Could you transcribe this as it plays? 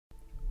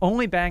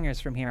Only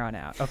bangers from here on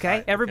out, okay?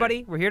 Right,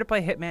 Everybody, we're here to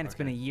play Hitman. It's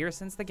been a year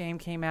since the game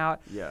came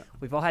out. Yeah.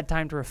 We've all had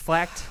time to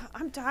reflect.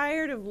 I'm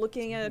tired of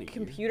looking at a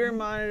computer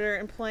monitor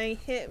and playing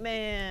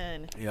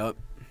Hitman. Yep.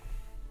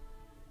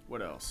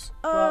 What else?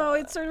 Oh,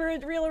 it's a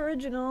real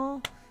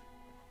original.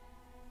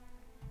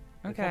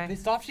 Look how Okay.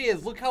 pissed off she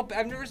is. Look how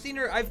I've never seen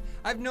her.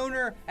 I've known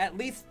her at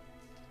least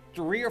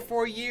 3 or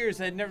 4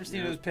 years. I'd never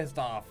seen her this pissed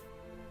off.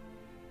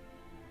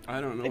 I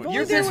don't know. If what only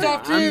You're there pissed was-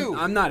 off too.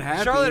 I'm not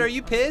happy. Charlotte, are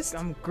you pissed?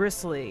 I'm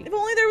gristly. If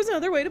only there was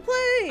another way to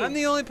play. I'm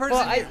the only person.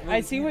 Well,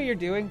 I see what you're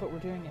doing, but we're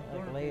doing it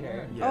like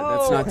later. Yeah,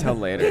 that's not till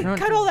later.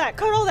 Cut all that.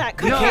 Cut all that.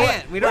 Cut We all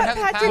can't. We don't Cut have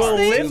the Patrick's power.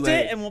 We'll thing. lift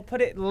it and we'll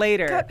put it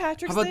later. Cut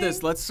Patrick's How about thing.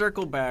 this? Let's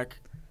circle back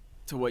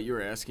to what you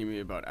were asking me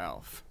about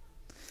Alf.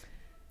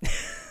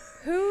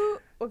 Who?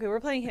 Okay, we're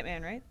playing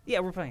Hitman, right? Yeah,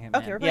 we're playing Hitman.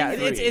 Okay, we're playing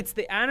yeah, Hitman. it's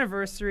the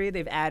anniversary.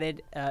 They've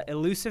added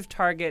elusive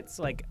targets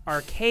like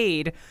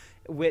arcade,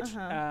 which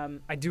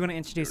I do want to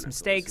introduce some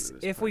stakes.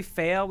 If we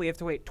fail, we have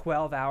to wait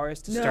 12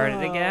 hours to start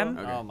it again.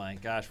 Okay. Oh my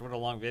gosh, what a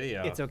long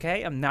video. It's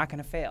okay. I'm not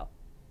gonna fail.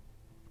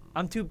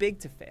 I'm too big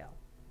to fail.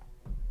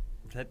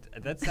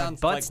 That sounds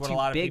butt's like what too a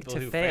lot of big people to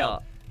who fail.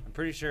 failed. I'm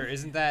pretty sure.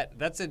 Isn't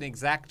that's an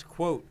exact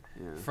quote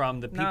from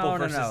the People No, no,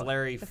 versus no.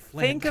 Larry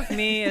Flint? Think of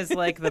me as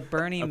like the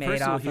Bernie A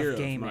personal Madoff hero of of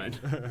gaming.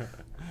 mine.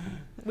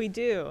 We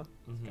do.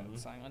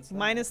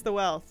 Minus the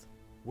wealth.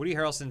 Woody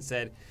Harrelson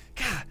said,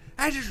 "God,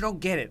 I just don't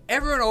get it.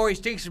 Everyone always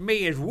thinks of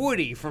me as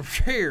Woody from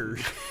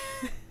Cheers."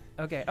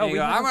 Okay. Oh, we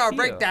go, have I'm a gonna few.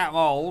 break that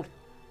mold.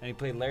 And he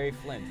played Larry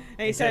Flint.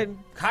 And he said,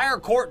 "Hire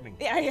Courtney."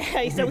 Yeah,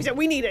 he said,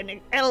 we need an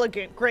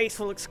elegant,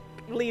 graceful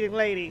leading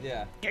lady.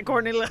 Yeah. Get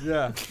Courtney.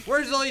 Yeah.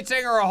 Where's the lead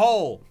singer a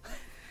hole?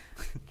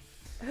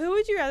 Who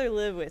would you rather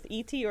live with,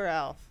 E.T. or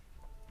Alf?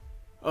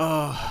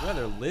 I'd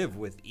rather live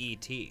with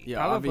E.T. Yeah,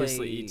 Probably-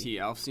 obviously E.T.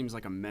 Alf seems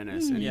like a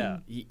menace, and Yeah.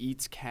 he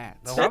eats cats.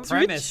 The whole That's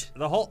premise, rich.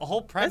 the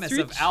whole premise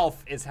of rich.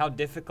 Alf is how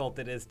difficult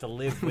it is to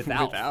live with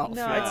Alf.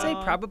 No. I'd say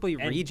probably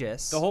And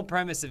Regis. The whole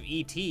premise of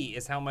E.T.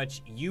 is how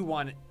much you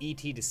want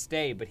E.T. to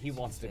stay, but he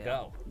wants to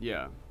go.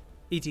 Yeah.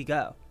 E.T.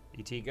 go.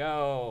 E.T.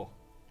 go.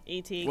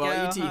 E.T.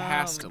 Well, go E.T.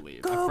 has home. to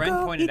leave. A friend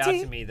pointed out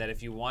E.T.. to me that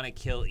if you want to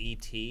kill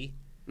E.T.,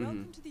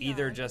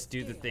 either just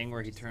do the thing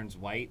where he turns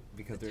white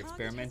because they're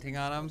experimenting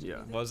on him. Yeah.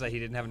 What was that? He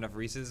didn't have enough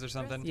Reese's or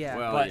something? Yeah.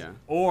 Well, But, yeah.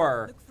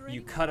 or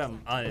you cut him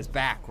on his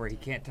back where he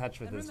can't touch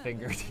with his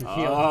fingers to heal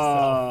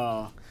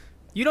himself. Oh.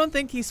 You don't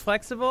think he's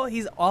flexible?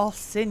 He's all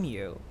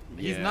sinew.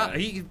 He's Yeah. not.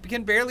 He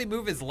can barely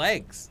move his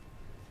legs.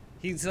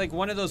 He's like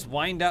one of those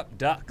wind-up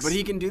ducks. But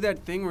he can do that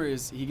thing where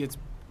he gets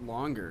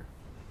longer.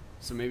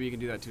 So maybe he can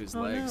do that to his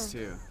Oh, legs,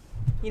 no. too.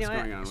 You know What's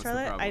going what, on? What's the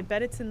Charlotte? I problem?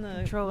 bet it's in the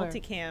Controller.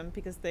 multicam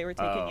because they were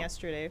taking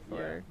yesterday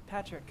for.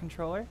 Patrick,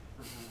 controller.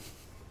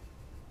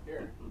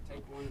 Here,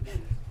 take one of these.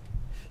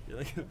 You're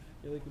like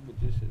a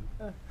magician.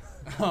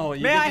 Oh,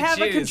 you May get I to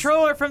have a choose.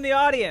 controller from the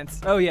audience?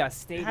 Oh yeah,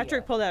 Stadia.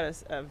 Patrick pulled out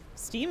a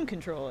Steam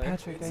controller.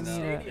 Patrick, I It's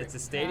need a. It's a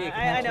Stadia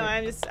I controller. know.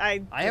 I'm just.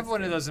 I have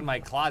one of those in my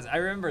closet. I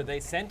remember they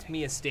sent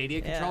me a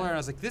Stadia controller, and I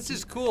was like, "This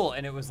is cool."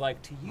 And it was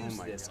like, to use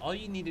my this, God. all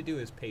you need to do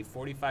is pay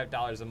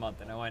 $45 a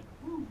month. And I went,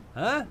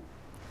 "Huh?"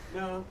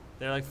 No.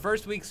 They're like,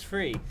 first week's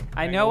free.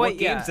 I And know go, what- what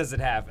games yeah. does it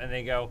have? And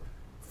they go,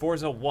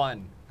 Forza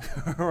 1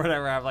 or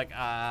whatever. I'm like,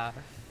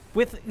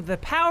 With the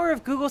power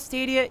of Google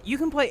Stadia, you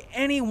can play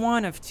any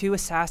one of 2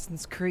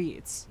 Assassin's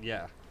Creeds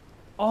yeah.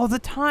 all the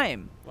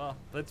time. Well,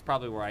 that's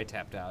probably where I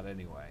tapped out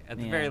anyway. At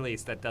the Yeah. very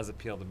least, that does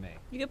appeal to me.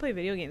 You can play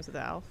video games with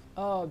Alf.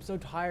 Oh, I'm so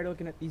tired of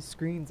looking at these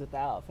screens with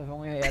Alf. If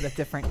only I had a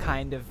different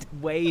kind of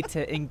way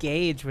to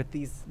engage with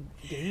these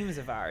games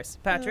of ours.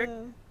 Patrick?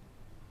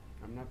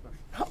 I'm not.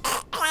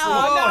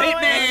 Oh, no,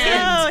 Hitman!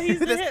 No, he's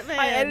the Hitman.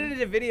 I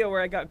edited a video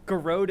where I got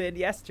garroted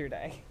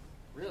yesterday.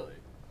 Really?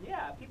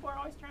 Yeah, people are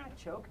always trying to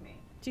choke me.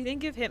 Do you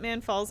think if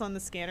Hitman falls on the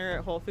scanner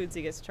at Whole Foods,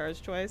 he gets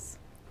charged twice?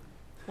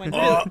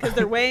 Because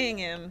they're weighing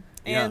him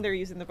and Yeah. they're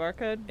using the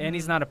barcode. And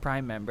he's not a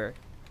Prime member.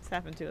 It's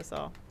happened to us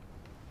all.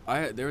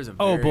 There was a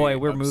Oh, very boy,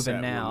 we're upset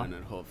moving now. woman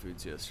at Whole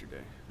Foods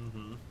yesterday.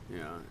 Mm-hmm.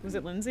 Yeah. Was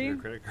it Lindsay? Your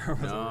credit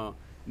card was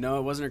No,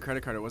 it wasn't a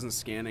credit card. It wasn't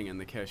scanning, and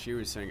the cashier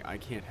was saying, "I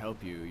can't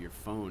help you. Your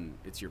phone.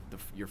 It's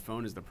your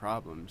phone is the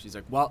problem." She's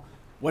like, "Well,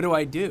 what do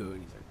I do?"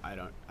 And he's like,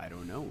 "I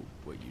don't know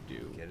what you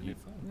do." Get a new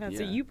phone. That's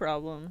Yeah. a you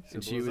problem.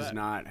 And Simple she as was that.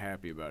 not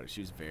happy about it. She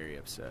was very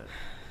upset.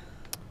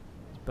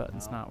 This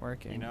button's Well, not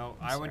working. You know,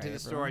 I'm I went to sorry, the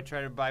store, I everyone.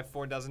 tried to buy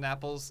 4 dozen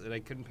apples, and I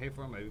couldn't pay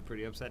for them. I'd be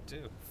pretty upset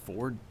too.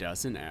 4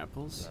 dozen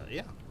apples?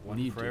 Yeah, What one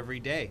do you for do? every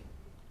day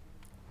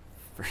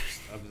For-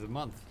 of the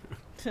month.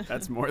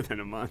 That's more than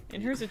a month. In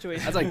her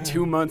situation. That's like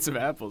 2 months of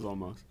apples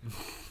almost.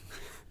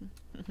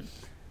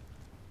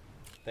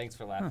 Thanks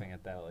for laughing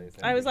at that, at least.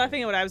 I was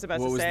laughing at what I was about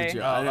What to was say. the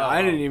joke?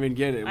 I didn't even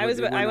get it. I was.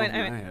 It I went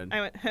went. off my head.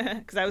 I went.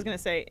 Because I was gonna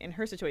say in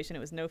her situation it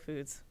was no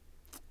foods.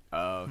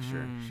 Oh,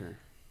 sure.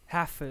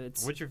 Half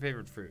foods. What's your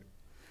favorite fruit?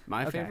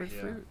 My Okay. favorite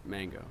Yeah. fruit?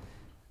 Mango.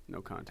 No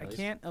I contest.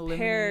 can't eliminate.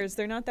 Pears.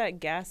 They're not that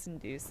gas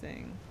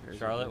inducing. Pears are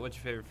Charlotte, good. what's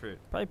your favorite fruit?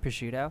 Probably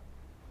prosciutto.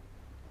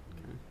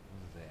 What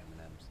are they,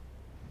 M&Ms?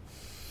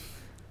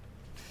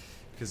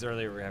 Because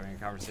earlier we were having a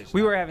conversation.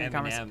 We were about having a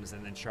conversation. M&Ms,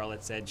 and then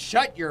Charlotte said,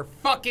 "Shut your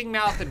fucking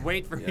mouth and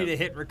wait for me to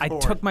hit I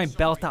record." took my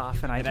belt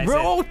off and I And I said-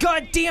 oh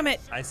god damn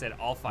it! I said,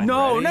 "I'll find."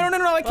 No, ready.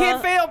 no, I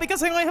can't fail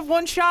because I only have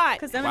one shot.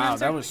 Because Wow,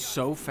 that was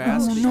so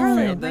fast. Oh, You no.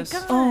 failed My this.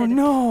 God. Oh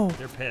no!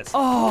 They're pissed.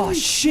 Oh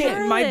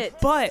shit! My Charlotte.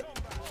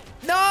 butt!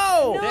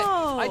 No!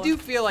 No. I do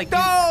feel like No.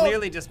 you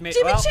clearly just made.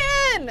 Jimmy well,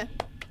 Chin!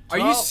 Are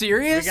you 12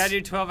 serious? We gotta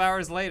do 12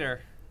 hours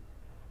later.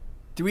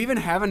 Do we even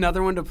have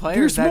another one to play? or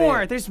There's is that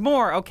more. it? There's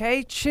more.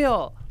 Okay,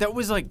 chill. That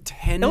was like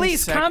 10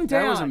 Elise, calm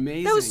That was down.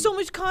 amazing. That was so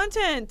much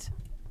content.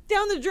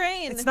 Down the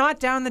drain. It's not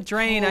down the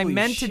drain. I Holy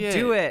meant to shit.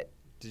 do it.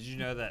 Did you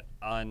know that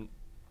on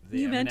the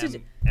You meant to M&M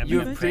d- You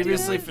M&M have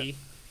previously previously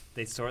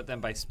they sort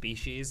them by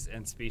species,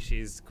 and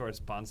species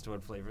corresponds to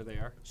what flavor they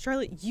are.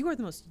 Charlotte, you are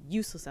the most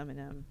useless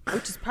M&M,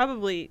 which is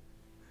probably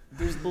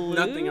There's blue.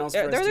 nothing else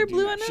for Are us there to do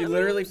blue now. M&Ms? She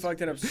literally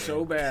fucked it up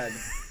so bad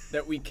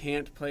that we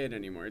can't play it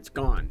anymore. It's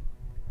gone.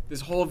 This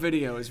whole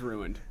video is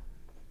ruined.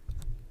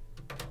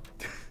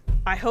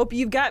 I hope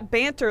you've got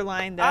banter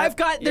lined up. I've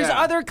got. There's Yeah.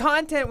 other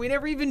content. We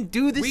never even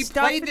do this We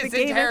stuff. played in this the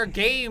game. entire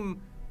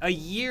game a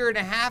year and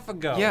a half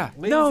ago. Yeah.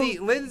 Lindsay,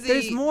 No, Lindsay.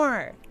 there's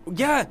more.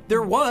 Yeah,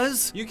 there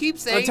was. You keep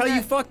saying Until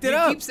you that- fucked it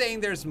up. You keep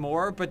saying there's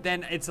more, but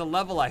then it's a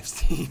level I've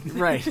seen.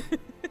 Right.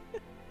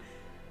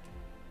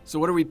 So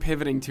what are we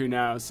pivoting to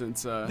now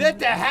since At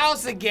the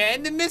house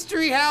again, the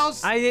mystery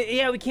house.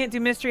 Yeah, we can't do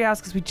Mystery House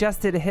because we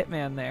just did a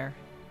Hitman there.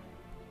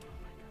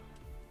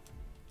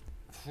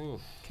 Phew.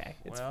 Okay,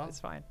 Well. it's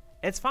fine.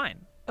 It's fine.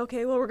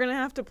 Okay, well, we're gonna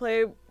have to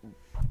play.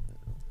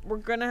 We're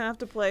gonna have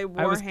to play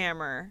was-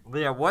 Warhammer.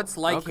 Yeah, what's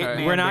like Okay.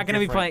 Hitman? We're but not gonna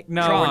be different? playing.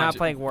 No, Tron. we're not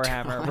playing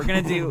Warhammer. We're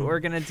gonna do. We're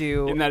gonna in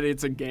do. that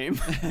it's a game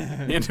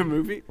and a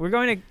movie? We're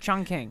going to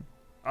Chongqing.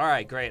 All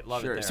right, great,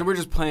 love it Sure. there. So we're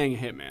just playing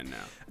Hitman now.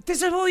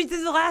 This is what we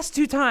did the last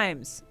 2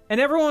 times, and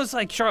everyone was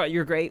like, "Charlotte,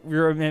 you're great.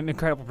 You're an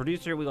incredible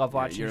producer. We love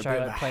watching you're a bit of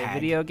Charlotte a play hag."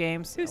 video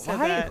games." Who said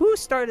that? Who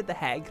started the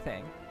hag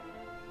thing?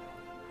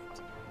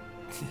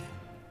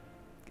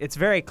 It's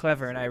very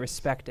clever, and I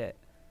respect it.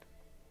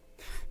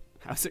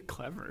 How's it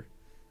clever?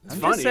 It's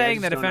I'm funny, just I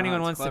saying that don't if know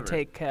anyone how it's wants to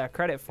clever. take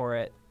credit for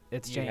it,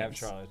 it's you James. have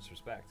Charlotte's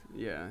respect.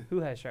 Yeah. Who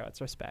has Charlotte's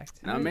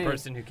respect? Not the me.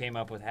 person who came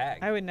up with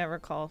hag. I would never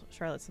call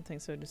Charlotte something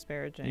so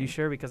disparaging. Are you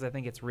sure? Because I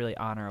think it's really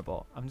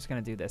honorable. I'm just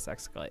gonna do this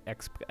exclamation.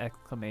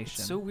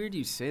 It's so weird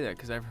you say that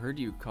because I've heard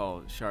you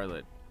call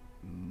Charlotte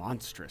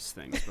monstrous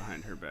things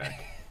behind her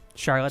back.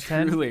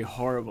 Charlatan. Truly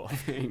horrible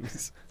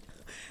things.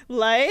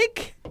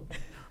 Like?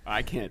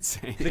 I can't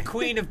say. the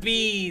queen of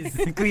bees.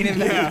 Queen of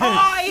Yeah. Oh,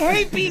 I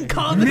hate being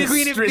called the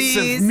Queen of Mistress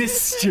Bees. of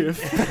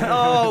mischief.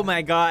 Oh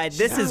my God,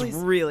 this is Always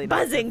really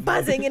not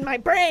buzzing in my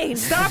brain.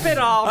 Stop it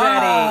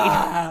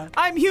already!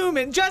 I'm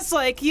human, just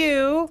like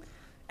you.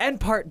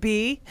 And part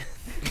B.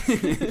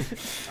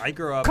 I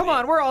grew up. Come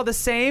on, we're all the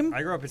same.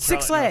 I grew up in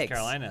 6 Charlotte, legs. North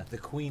Carolina, the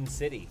Queen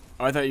City.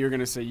 Oh, I thought you were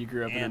gonna say you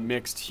grew up in a And-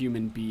 mixed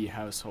human bee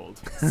household.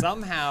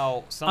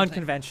 Somehow, something.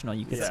 Unconventional,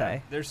 you could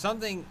say. There's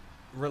something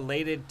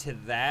related to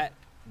that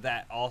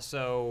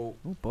also.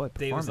 Oh boy,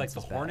 It was like performance the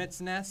is bad.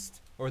 hornet's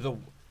nest or the.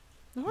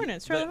 The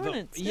Hornets, Charlotte the-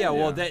 Hornets. Yeah,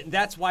 well,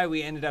 that's why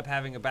we ended up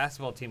having a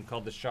basketball team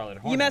called the Charlotte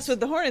Hornets. You mess with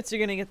the Hornets, you're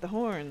gonna get the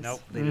horns.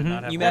 Nope, they did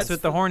not have You mess hornets.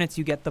 with the Hornets,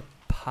 you get the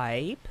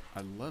pipe.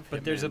 I love.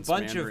 But there's a Hitman's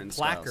bunch Mandarin of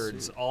style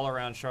placards suit. all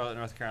around Charlotte,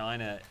 North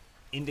Carolina,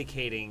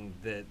 indicating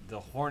the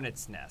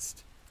hornet's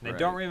nest. And I Right.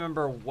 don't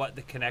remember what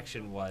the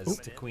connection was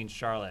to Queen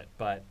Charlotte,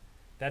 but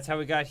that's how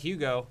we got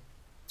Hugo.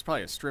 It's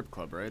probably a strip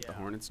club, right? The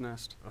Hornet's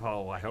Nest.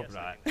 Oh, I hope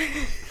not.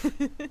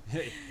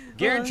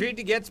 Guaranteed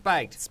to get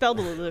spiked. Spelled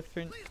a little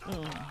different.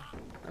 Oh,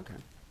 Okay.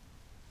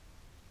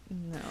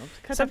 no. Cut that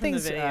from the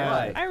Something's, video.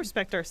 I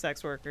respect our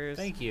sex workers.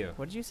 Thank you.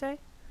 What did you say?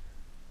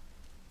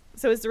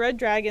 So is the red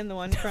dragon the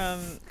one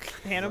from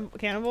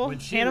Cannibal? When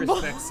she Hannibal?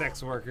 respects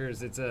sex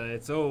workers, it's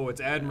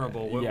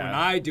admirable. When yeah.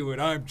 I do it,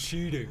 I'm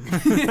cheating.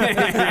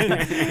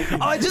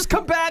 Oh, just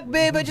come back,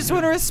 babe. I just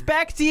want to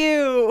respect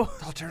you.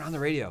 I'll turn on the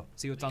radio,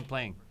 see what's on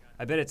playing.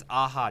 I bet it's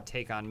Aha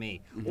Take on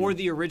Me, or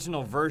the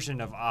original version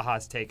of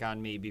Aha's Take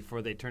on Me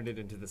before they turned it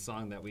into the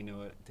song that we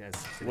know it as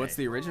today. What's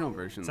the original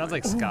version? Sounds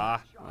like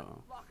ska.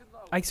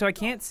 Oh. So I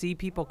can't see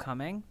people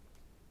coming.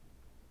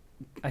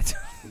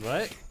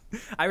 What?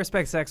 I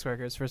respect sex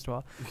workers, first of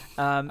all.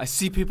 I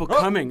see people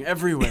coming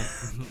everywhere.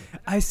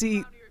 I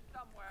see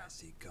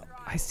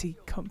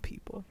cum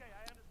people.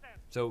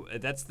 So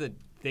that's the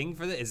thing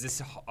for this. Is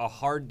this a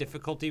hard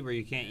difficulty where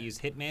you can't use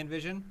Hitman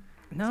vision?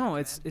 No,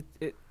 it.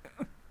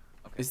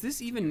 Is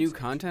this even new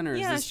content, or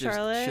is Yeah, this just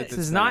Charlotte. shit This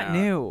that's is not out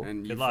new.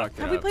 And you Good luck. fucked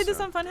it Have we up, played this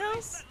so- on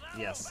Funhouse?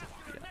 Yes.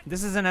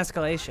 This is an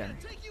escalation.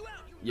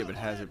 Yeah, but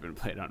has it been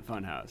played on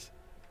Funhouse?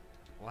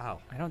 Wow.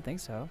 I don't think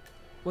so.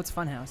 What's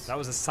Funhouse? That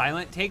was a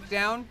silent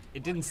takedown?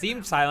 It didn't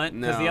seem silent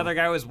because the No. other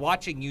guy was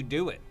watching you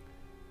do it.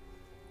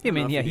 I don't know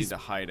mean, if yeah, you he's. need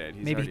to hide it.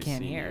 He's maybe he already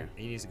can't seen hear.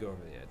 He needs to go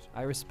over the edge.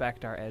 I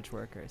respect our edge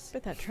workers.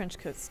 Bet that trench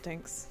coat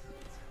stinks.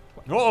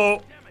 Uh-oh.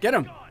 you. Get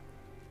him!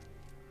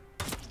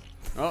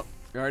 Oh,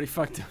 you already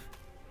fucked him.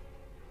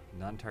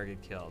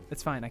 Non-target killed.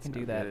 It's fine. I can It's do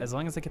not that good. as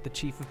long as I get the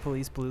Chief of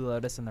Police, Blue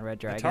Lotus, and the Red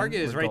The Dragon. target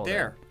is we're right golden.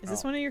 there. Is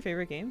this one of your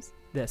favorite games?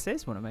 This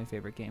is one of my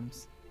favorite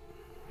games.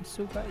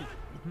 So bad.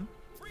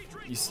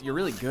 You're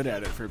really good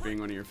at it for being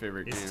one of your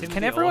favorite Is games. Timothy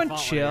Can everyone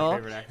Oliphant one of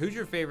your chill? favorite Who's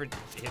your favorite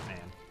Hitman?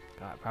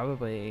 God,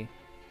 probably.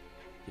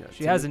 Yeah,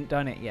 She hasn't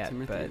done it yet,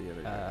 Timothy but or the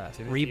other guy?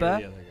 Timothy or Reba.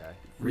 the other guy?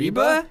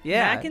 Reba?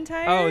 Yeah.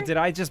 McIntyre? Oh, did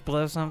I just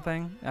blow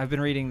something? I've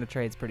been reading the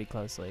trades pretty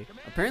closely.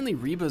 Apparently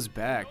Reba's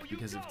back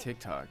because of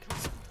TikTok.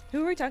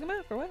 Who are we talking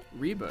about? For what?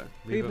 Reba.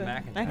 Reba Reba.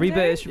 McIntyre.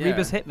 Reba is Yeah,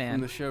 Reba's From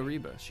Hitman. the show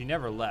Reba. She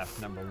never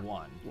left number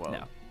one. Well,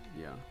 No.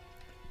 yeah.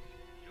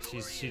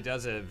 She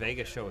does a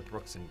Vegas show with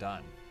Brooks and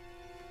Dunn.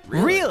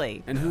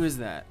 Really? And who is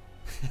that?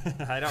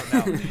 I don't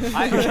know.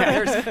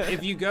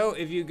 If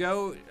you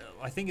go,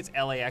 I think it's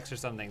LAX or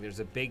something. There's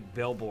a big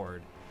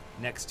billboard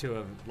next to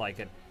a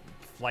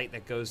flight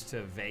that goes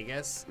to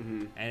Vegas,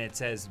 and it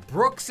says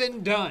Brooks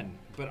and Dunn.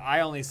 But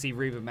I only see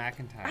Reba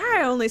McIntyre.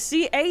 I only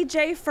see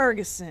AJ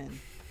Ferguson.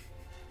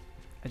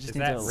 I just Is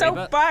need that to. Reba?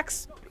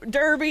 Soapbox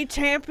Derby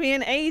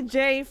champion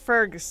AJ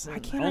Ferguson. I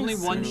can't Only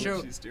see one what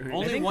show. she's doing. I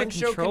Only think one the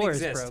show can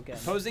controller's exist.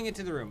 broken. Posing it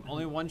to the room.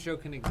 Only one show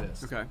can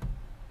exist. Okay.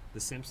 The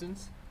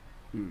Simpsons.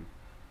 Hmm.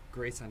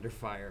 Grace Under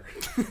Fire.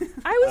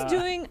 I was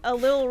doing a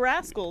Little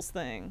Rascals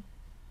thing.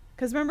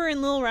 Because remember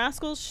in Little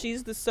Rascals,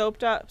 she's the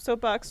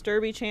soapbox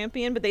derby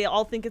champion, but they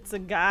all think it's a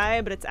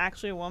guy, but it's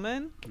actually a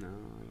woman? No.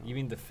 You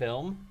mean the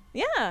film?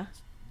 Yeah.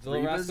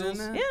 Little Reba's in Rascals?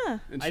 that? Yeah.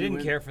 And I she didn't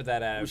went- care for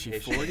that Was she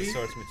adaptation of the 40?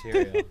 source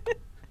material.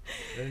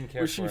 I didn't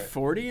care Was for she it.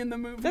 40 in the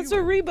movie? That's what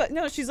Reba.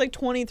 No, she's like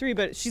 23,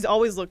 but she's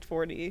always looked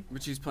 40.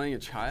 But she's playing a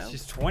child?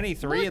 She's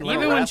 23 in Even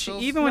Little when she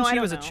Rascals? even when No, I she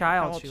don't was a know how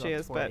child, old she she looked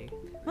is, but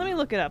 40. Let me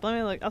look it up. Let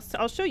me look.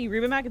 I'll show you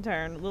Reba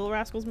McIntyre in Little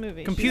Rascals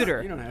movie.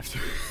 Computer. You don't have to.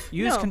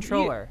 Use No,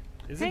 controller.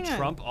 Isn't hang on.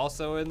 Trump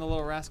also in the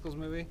Little Rascals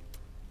movie?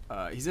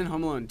 He's in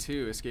Home Alone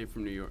 2, Escape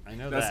from New York. I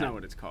know That's that. not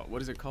what it's called.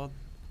 What is it called?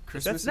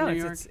 Christmas That's no, in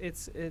New York?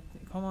 it's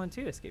Home Alone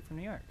 2, Escape from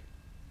New York,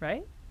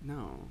 right?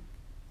 No.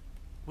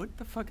 What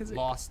the fuck is it?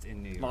 Lost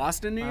in New York.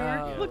 Lost in New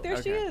York? Oh. Look,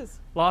 there she Okay. is.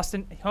 Lost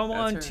in Home That's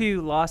Alone her.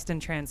 2, Lost in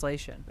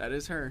Translation. That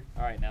is her.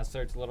 All right, now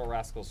search Little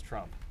Rascals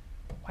Trump.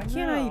 Why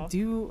can't I No.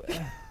 do?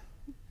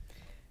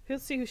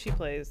 Let's see who she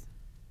plays.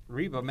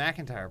 Reba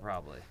McIntyre,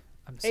 probably.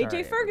 I'm sorry,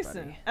 AJ Ferguson,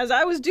 everybody. as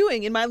I was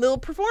doing in my little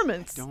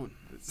performance. Don't.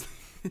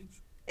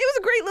 It was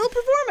a great little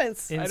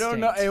performance. I don't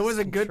know. It Instinct, was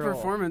a good control.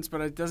 performance,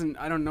 but it doesn't.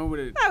 I don't know what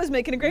it. I was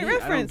making a great Yeah, I don't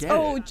reference. get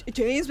Oh, it.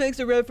 James makes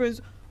a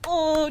reference.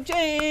 Oh,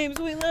 James,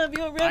 we love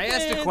your I reference.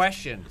 asked a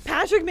question.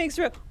 Patrick makes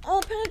a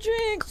Oh,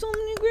 Patrick, so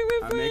many great I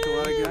references. make a lot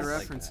of good like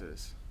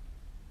references.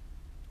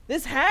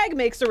 This hag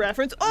makes a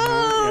reference. Oh,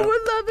 yeah.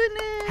 we're loving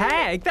it.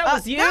 Hag, that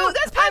was you. No,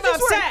 that's I'm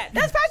Patrick's word. upset.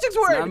 That's Patrick's It's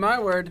word. not my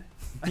word.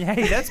 Yeah,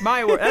 hey, that's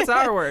my word. That's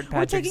our word. We're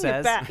Patrick taking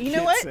says. it back. You know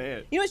Can't what? say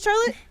it. You know what,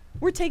 Charlotte?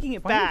 We're taking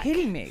it Why back. are you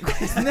hitting me?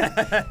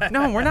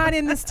 No, we're not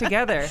in this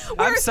together. I'm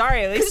We're-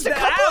 sorry. At least There's a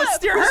couple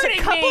of, you're there's hurting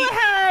a couple me. of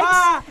hags,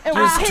 Ah, and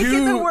we're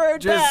taking the word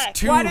just back.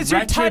 two Why does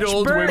your wretched touch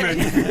old burn?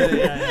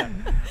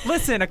 women.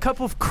 Listen, a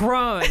couple of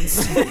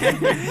crones,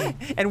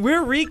 and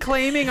we're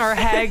reclaiming our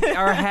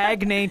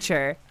hag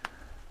nature.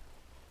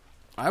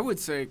 I would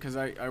say because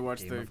I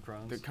watched Game of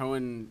Thrones. the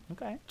Cohen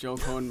Okay. Joel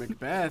Cohen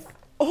Macbeth.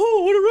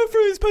 Oh, what a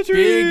reference, Patrick.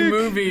 Big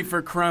movie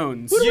for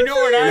crones. You know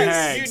what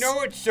Hags. you know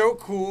what's so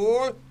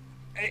cool?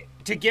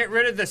 To get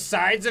rid of the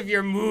sides of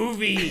your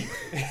movie.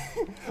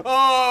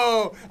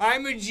 Oh,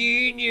 I'm a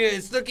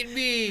genius. Look at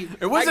me.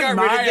 It wasn't I got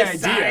my rid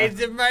of the idea.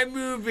 sides of my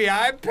movie.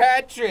 I'm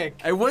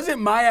Patrick. It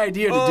wasn't my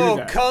idea to Oh,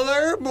 do that.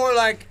 color? More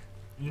like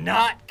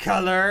not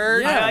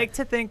colored. Yeah. I like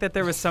to think that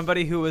there was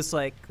somebody who was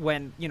like,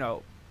 when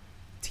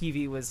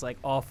TV was like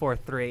all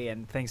 4:3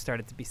 and things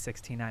started to be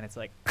 16:9. It's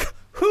like,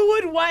 who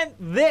would want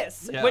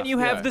this Yeah. when you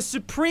have Yeah. the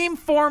supreme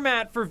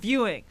format for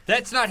viewing?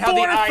 That's not how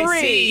the eye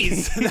 4:3.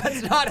 sees.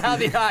 That's not how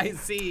the eye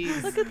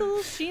sees. Look at the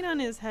little sheen on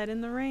his head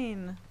in the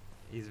rain.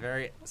 He's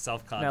very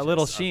self-conscious. Now,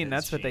 little of Sheen, his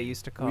that's what they sheen.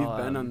 used to call. We've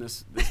been on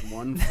this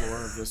one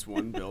floor of this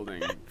one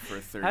building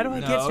for 30 How do I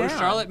minutes. get No, down?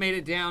 Charlotte made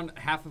it down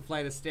half a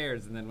flight of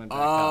stairs and then went back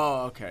up.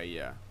 Oh, okay,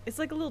 yeah. It's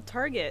like a little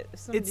target. If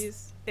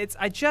somebody's It's.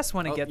 I just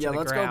want to Oh, get yeah, to the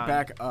let's ground. go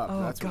back up.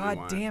 Oh That's what we God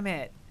want. damn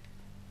it!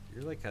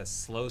 You're like a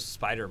slow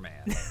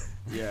Spider-Man.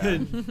 Yeah.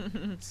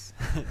 And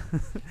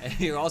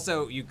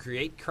you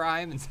create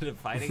crime instead of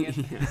fighting it.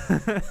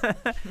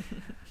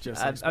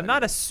 Just I'm, like I'm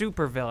not a Spider-Man.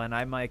 super villain.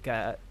 I'm like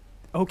a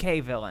okay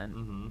villain.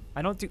 Mm-hmm.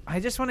 I don't do.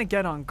 I just want to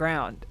get on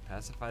ground.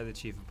 Pacify the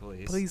chief of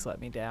police. Please let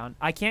me down.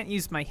 I can't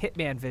use my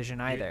Hitman vision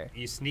You- either.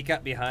 You sneak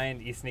up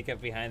behind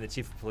the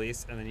chief of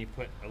police, and then you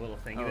put a little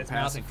thing in Oh, his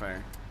mouth. and-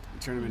 pacifier. You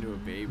turn him into a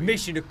baby.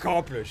 Mission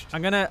accomplished.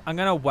 I'm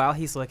gonna while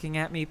he's looking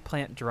at me,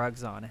 plant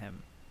drugs on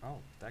him. Oh,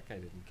 that guy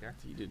didn't care.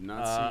 He did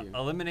not see you.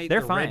 Eliminate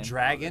They're the fine. red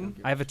dragon.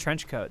 I have a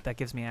trench coat that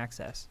gives me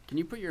access. Can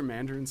you put your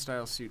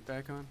Mandarin-style suit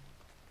back on?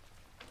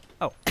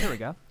 Oh, here we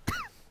go.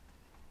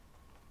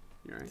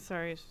 You alright?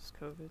 sorry, it's just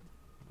COVID.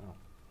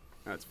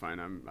 That's fine.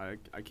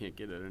 I can't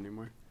get it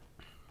anymore.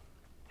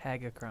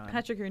 Hagacron.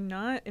 Patrick, you're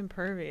not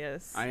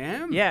impervious. I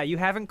am. Yeah, you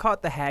haven't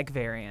caught the hag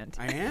variant.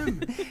 I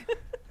am.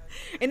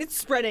 And it's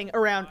spreading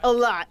around a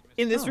lot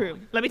in this Oh.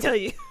 room. Let me tell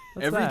you.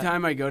 What's Every that?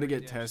 time I go to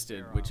get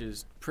tested, which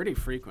is pretty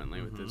frequently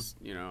with this,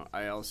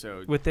 I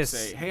also With this-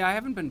 say, "Hey, I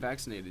haven't been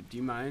vaccinated. Do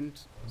you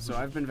mind?" So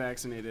I've been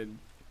vaccinated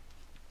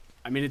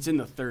I mean, it's in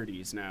the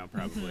 30s now,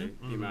 probably,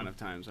 the amount of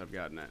times I've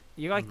gotten it.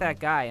 You're like that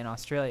guy in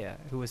Australia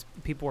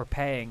people were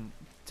paying,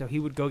 so he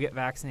would go get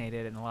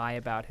vaccinated and lie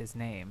about his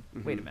name.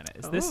 Wait a minute,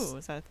 is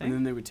that a thing? And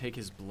then they would take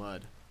his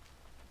blood.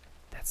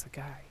 That's the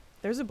guy.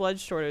 There's a blood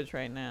shortage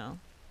right now.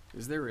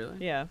 Is there really?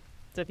 Yeah.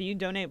 So if you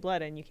donate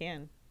blood, and you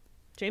can.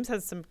 James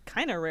has some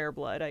kind of rare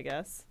blood, I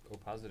guess. Oh,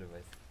 positive.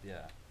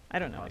 Yeah. I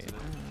don't know.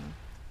 Positive.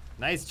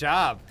 Nice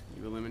job.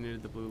 You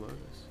eliminated the Blue Lotus.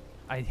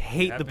 I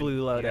hate the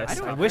Blue Lotus.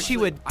 Yeah, I wish he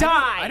would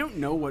die. I don't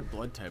know what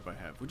blood type I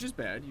have, which is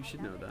bad. You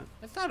should know that.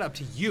 It's not up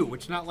to you.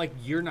 It's not like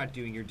you're not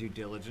doing your due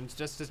diligence.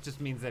 This just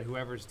means that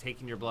whoever's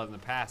taken your blood in the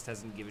past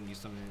hasn't given you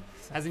something,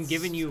 hasn't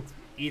given you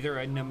either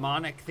a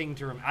mnemonic thing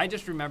to I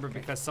just remember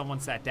because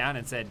someone sat down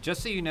and said,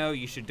 just so you know,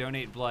 you should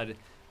donate blood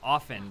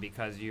often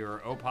because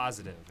you're O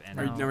positive. And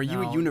Are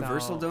you a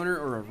universal donor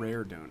or a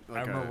rare donor?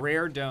 Like I'm a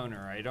rare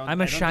donor.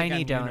 I'm a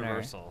shiny think I'm donor.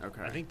 Universal.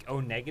 Okay. I think O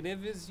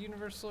negative is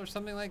universal or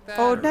something like that.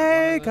 O or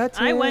negative.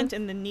 I went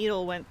and the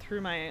needle went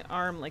through my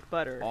arm like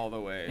butter. all the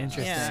way.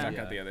 Interesting. Just Yeah. stuck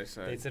out the other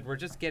side. They said we're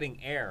just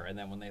getting air, and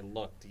then when they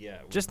looked, it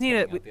was Just coming need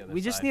out the other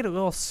we just side. need a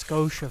little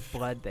skosh of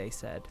blood, they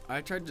said. I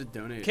tried to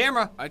donate.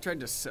 Camera. I tried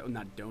to sell,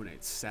 not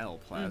donate, sell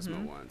plasma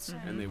once,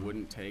 and they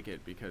wouldn't take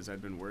it because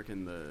I'd been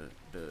working the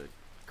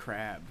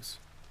crabs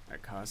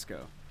at Costco.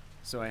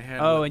 So I had.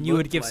 Oh, what and you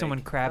would looked give like-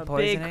 someone crab A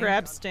poisoning? big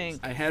crab stink.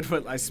 I had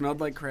what I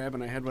smelled like crab,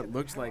 and I had what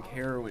looked like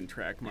heroin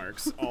track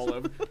marks all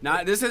over.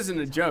 Not this isn't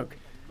a joke.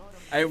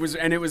 It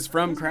was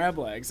from crab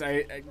legs.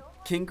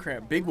 King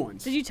crab, big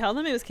ones. Did you tell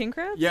them it was king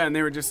crab? Yeah, and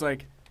they were just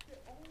like,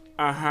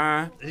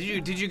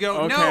 Did you go?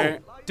 Okay. No,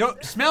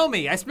 don't smell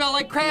me. I smell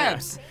like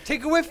crabs.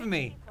 Take a whiff of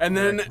me. And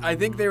then I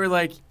think they were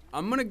like,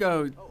 I'm gonna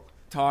go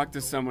talk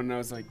to someone, and I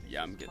was like,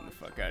 yeah, I'm getting the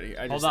fuck out of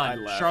here. Hold I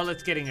on, left.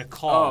 Charlotte's getting a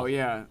call. Oh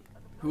yeah,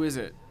 who is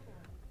it?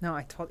 No,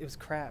 I told it was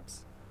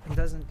crabs. It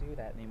doesn't do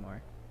that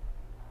anymore.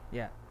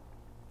 Yeah.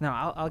 No,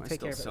 I'll I take still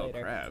care of it sell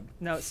later. crab.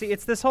 No, see,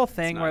 it's this whole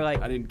thing where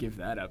like I didn't give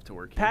that up to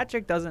work here.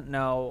 Patrick doesn't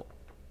know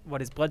what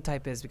his blood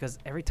type is because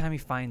every time he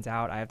finds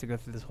out, I have to go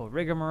through this whole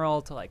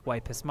rigmarole to like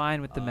wipe his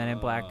mind with the Men in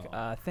Black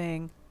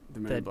thing, the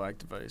Men in Black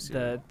device.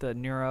 the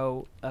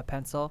neuro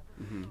pencil.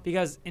 Mhm.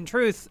 Because in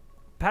truth,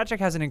 Patrick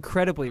has an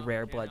incredibly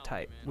rare blood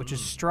type, which is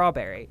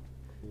strawberry.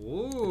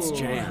 Ooh. It's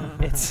jam.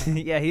 It's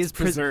yeah, he's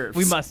preserves.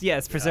 We must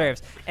yes,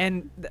 preserves.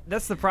 And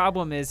that's the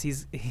problem is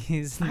he's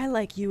I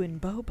like you and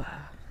boba.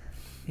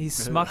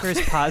 he's Smucker's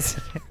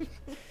positive.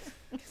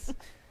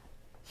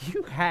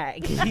 You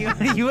hag.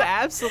 You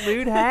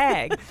absolute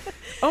hag.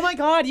 Oh my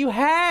god, you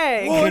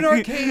hag. Oh, an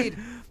arcade.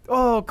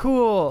 Oh,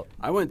 cool.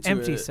 I went to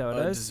Empty a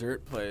sodas.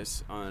 dessert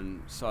place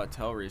on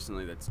Sawtell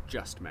recently that's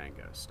just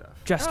mango stuff,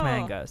 Just Oh.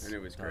 mangoes. and it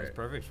was That was great.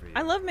 perfect for you.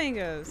 I love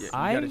mangoes. Yeah, you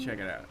I- gotta check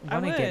it out. I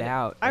want to get would.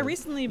 out. I of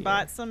recently here.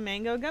 bought some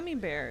mango gummy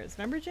bears.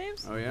 Remember,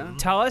 James? Oh yeah.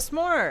 Tell us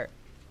more.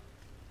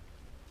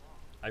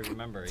 I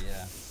remember,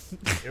 yeah.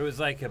 It was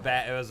like it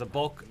was a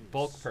bulk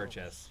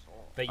purchase,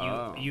 but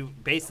you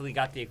basically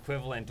got the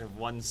equivalent of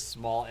one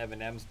small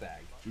M&M's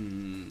bag.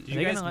 Mm. Did Are they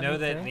you guys gonna let know me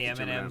that play? in the It's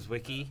M&M's around.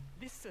 wiki,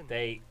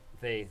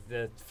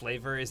 the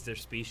flavor is their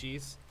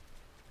species.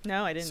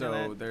 No, I didn't know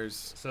So that. there's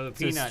So the So it's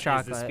peanut is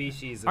chocolate. the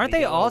species. Of Aren't the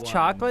they yellow all one.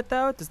 chocolate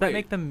though? Does that Wait.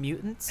 make them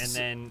mutants? And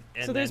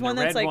then So there's the one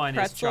that's red like one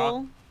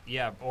pretzel. is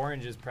yeah,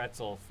 orange is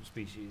pretzel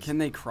species. can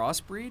they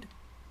crossbreed?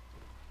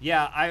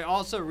 Yeah, I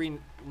also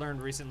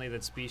learned recently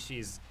that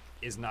species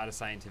is not a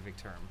scientific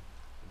term.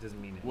 It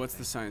doesn't mean anything. What's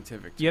the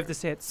scientific? you have term? to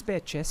say it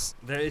speeches.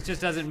 It just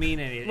doesn't mean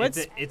anything.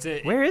 What's- It's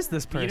a Where is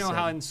this person? you know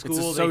how in It's school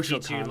a they social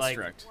teach you like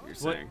construct. You're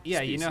what, saying.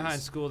 yeah, you know how in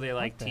Species. school they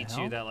like What the teach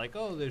hell? you that like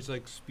oh there's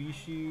like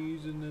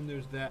species and then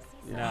there's that.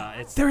 Yeah. No,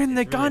 it's They're in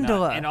it's the really not.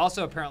 gondola. And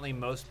also apparently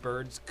most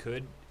birds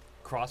could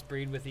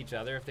crossbreed with each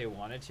other if they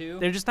wanted to.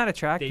 They're just not they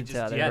attracted just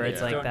to other yeah, they birds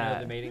just like don't know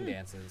that. the mating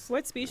dances.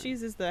 What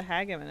species is the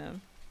hag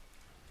M&M?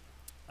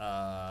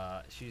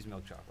 She's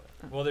milk chocolate.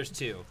 Well, there's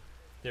two.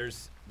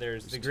 There's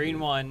the green two.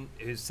 one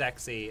who's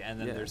sexy, and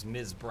then Yeah. there's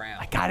Ms. Brown.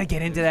 I gotta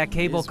get into that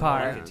cable Ms. car.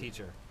 Brown. Like a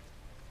teacher.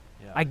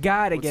 Yeah. I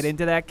gotta get What's-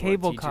 into that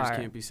cable what, teachers car.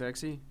 can't be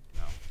sexy.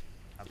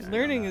 Absolutely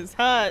Learning not. is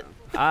hot.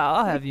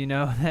 I'll have you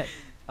know that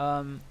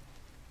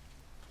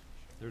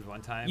There was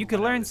one time you could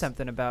when I learn was-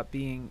 something about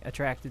being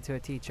attracted to a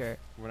teacher.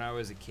 When I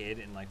was a kid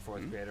in like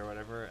 4th Mhm. grade or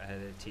whatever, I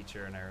had a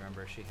teacher, and I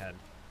remember she had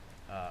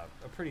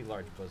a pretty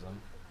large bosom,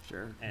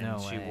 Sure. and No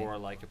she way. wore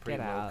like a pretty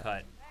Get out.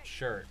 low-cut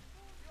shirt.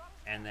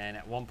 And then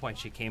at one point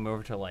she came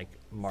over to like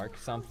mark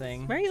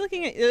something. Why are you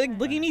looking at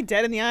looking me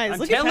dead in the eyes? I'm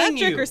Look at telling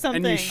Patrick you. or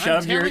something. And you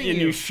shoved your telling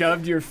you.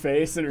 shoved your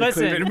face in her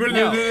Listen, cleavage.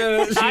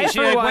 no. I, She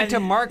for like, one, went to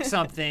mark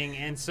something,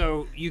 and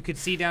so you could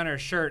see down her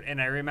shirt.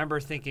 And I remember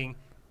thinking,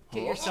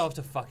 "Get yourself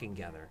to fucking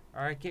together,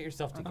 all right? Get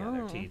yourself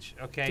together, Oh. Teach.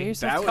 Get Okay,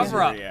 yourself That was cover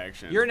her up.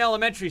 reaction. You're in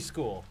elementary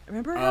school.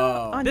 Remember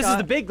Oh. on this Da- is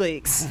the big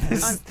leagues.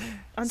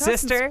 on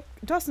Sister.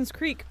 Dawson's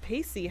Creek,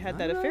 Pacey had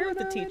that I affair know with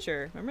the that.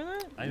 teacher. Remember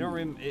that? I don't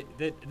remember.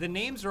 The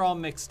names are all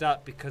mixed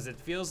up because it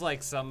feels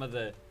like some of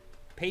the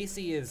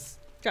Pacey is.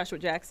 Joshua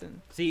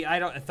Jackson. See,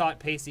 I thought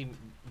Pacey,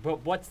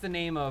 but what's the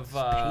name of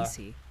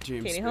Pacey.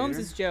 James Katie Holmes Spader?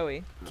 is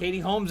Joey. Katie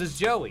Holmes is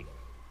Joey.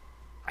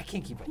 I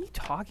can't keep What up. are you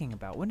talking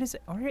about? What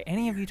are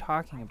any of you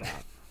talking about?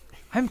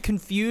 I'm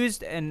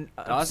confused and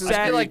Dawson's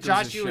upset. I feel like Creek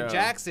was a Joshua show.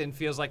 Jackson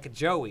feels like a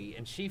Joey,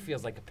 and she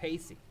feels like a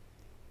Pacey.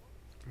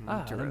 Ah, an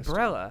Interesting.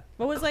 umbrella.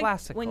 What was like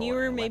when you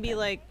Classical were maybe weapon.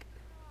 like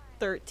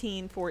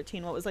 13,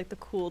 14? What was like the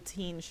cool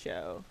teen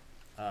show?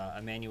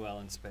 Emmanuel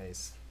in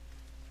space.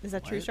 Is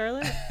that true, What?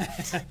 Charlotte?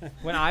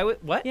 When I was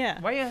what?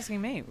 Yeah. Why are you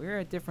asking me? We were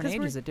at different 'Cause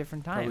we're- ages at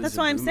different times. Probably That's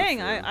why I'm Zaboomer saying.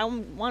 for- I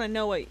want to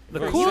know what. The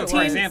For cool you, for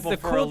teens- example, the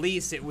for cool-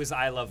 Elise, it was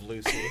I Love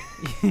Lucy,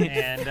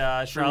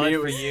 and Charlotte it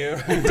for was- you.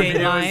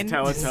 Dateline.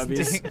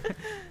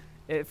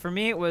 Teletubbies. For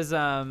me, it was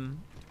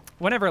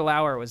whenever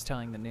Lauer was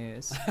telling the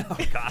news. Oh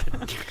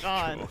God.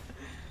 God.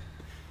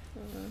 I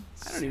don't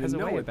Has even a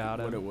know way what, about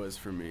what him. it was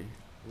for me.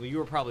 Well, you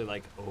were probably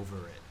like over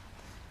it.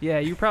 Yeah,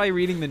 you were probably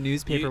reading the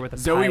newspaper with a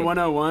Zoe pipe.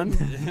 101.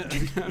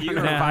 You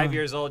were No. 5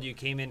 years old. You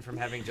came in from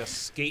having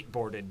just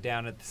skateboarded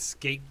down at the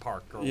skate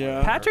park. Or Yeah.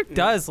 whatever. Patrick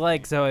does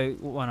like Zoe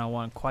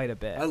 101 quite a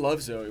bit. I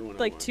love Zoe 101.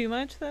 Like too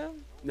much though.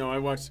 No, I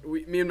watched.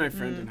 Me and my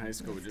friend in high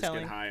school would just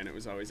telling. get high, and it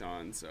was always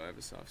on, so I have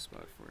a soft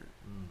spot for it.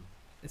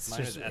 It's Mine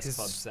just is S his-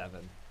 Club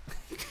 7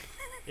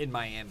 in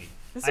Miami.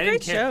 It's I a didn't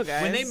great care. show,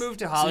 guys. When they moved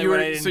to So you Hollywood,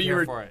 were, I didn't so you care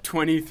were for it.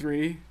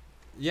 23.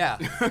 Yeah.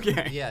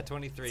 Okay. Yeah,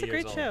 23 It's a years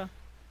great old. show.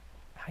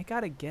 I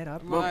gotta get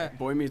up. Well, Well,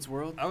 Boy Meets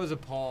World. I was a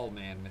Paul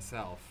man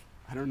myself.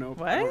 I don't know.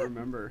 I What? don't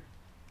remember.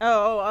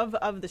 Oh,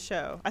 of the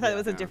show. I thought Yeah, it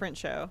was a yeah. different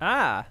show.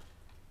 Ah.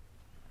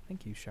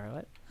 Thank you,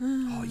 Charlotte.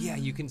 Oh yeah,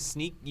 you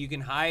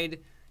can hide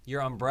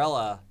your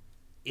umbrella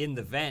in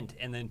the vent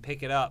and then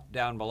pick it up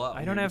down below.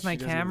 I don't Yeah, have but my she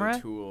doesn't have camera. the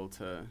tool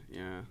to.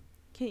 Yeah.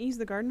 Can't use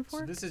the garden So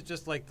fork. this is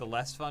just like the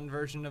less fun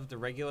version of the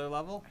regular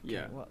level.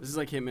 Yeah. well- This is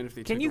like Hitman if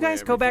they. Can took you away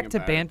guys go back everything to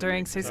about it that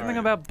bantering? makes Say it something right.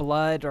 about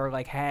blood or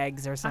like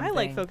hags or something. I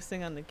like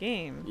focusing on the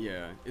game.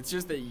 Yeah, it's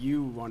just that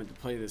you wanted to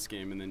play this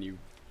game and then you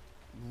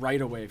right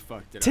away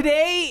fucked it up.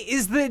 Today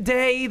is the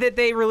day that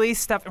they release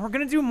stuff, and we're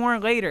gonna do more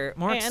later.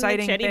 More and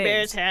exciting the teddy things.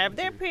 bears have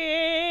their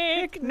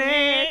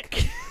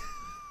picnic.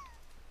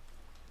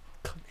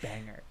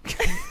 Banger.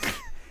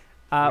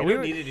 We we don't were,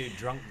 need to do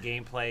drunk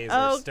gameplays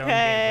or stone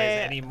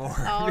Okay. gameplays anymore.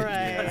 All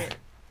right.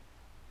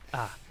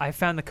 I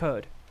found the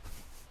code.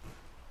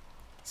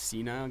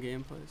 Senile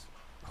gameplays.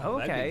 Oh,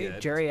 that'd be okay.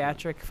 good.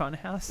 Geriatric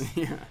Funhouse.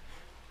 Yeah.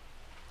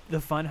 The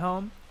Fun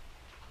Home.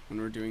 When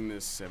we're doing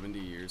this 70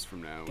 years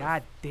from now.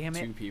 God damn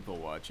with it. 2 people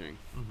watching.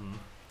 Mhm.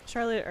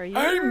 Charlotte, are you?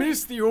 I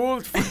miss the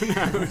old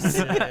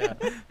Funhouse. Yeah,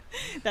 yeah.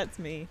 That's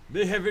me.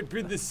 They haven't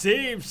been the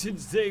same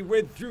since they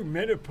went through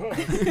menopause.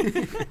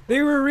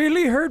 They were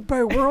really hurt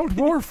by World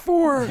War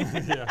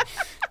IV. Yeah.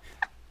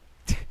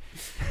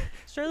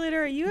 Charlotte,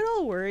 are you at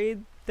all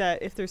worried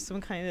that if there's some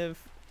kind of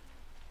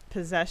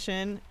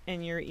possession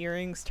and your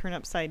earrings turn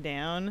upside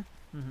down,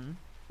 Mm-hmm.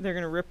 they're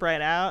gonna rip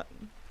right out?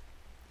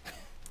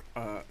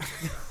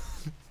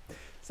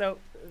 So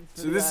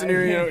this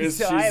scenario is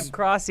so I she's- have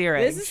cross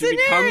earrings. This is She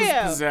becomes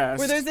scenario possessed.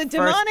 where there's a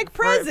demonic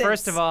presence.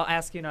 First of all,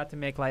 ask you not to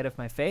make light of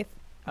my faith.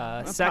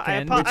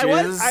 Second, Which I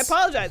is-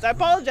 apologize. I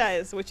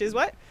apologize. Which is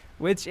what?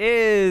 which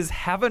is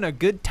having a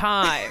good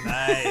time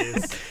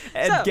Nice.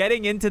 and So,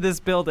 getting into this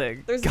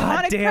building. there's God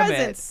demonic damn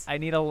presence. it! I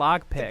need a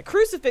lockpick.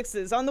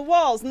 Crucifixes on the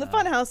walls in the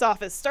Funhouse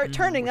office start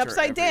turning Which are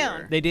upside down.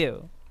 everywhere. They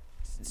do.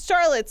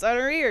 Charlotte's on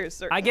her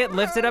ears. I get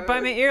lifted up by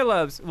my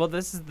earlobes. Well,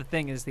 this is the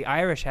thing: is the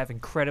Irish have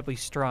incredibly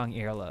strong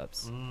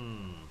earlobes.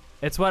 Mm.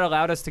 It's what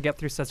allowed us to get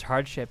through such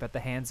hardship at the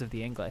hands of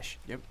the English.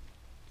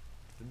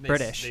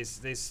 British.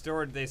 They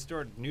stored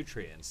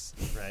nutrients,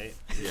 right?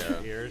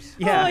 Yeah. Ears.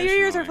 Yeah. Oh, your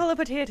ears are Traditionally. full of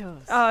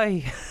potatoes.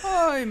 Aye.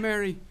 Hi,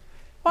 Mary.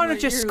 Why My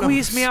don't you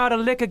squeeze earlobes. me out a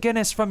lick of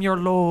Guinness from your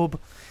lobe?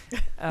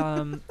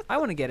 I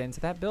want to get into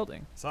that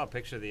building. Saw a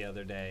picture the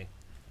other day.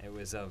 It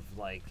was of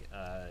like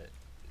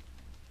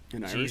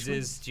An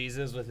Irishman?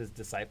 Jesus with his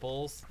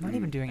disciples I'm not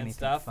even doing and anything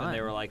stuff, fun. and they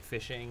were like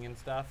fishing and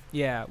stuff.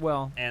 Yeah,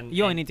 well, And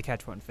you only and need to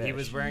catch one fish. He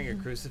was wearing a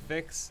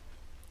crucifix,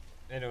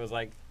 and it was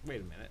like,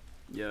 wait a minute.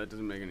 Yeah, that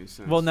doesn't make any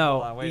sense. Well, no.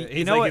 Hold on, wait. You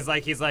He's know like, what?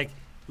 he's like,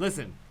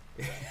 listen.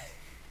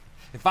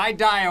 If I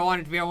die, I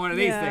want it to be on one of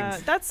these yeah,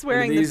 things. that's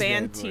wearing the these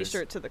band bad boys.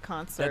 T-shirt to the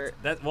concert.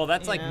 That's you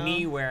like know?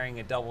 me wearing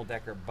a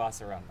double-decker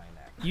bus around my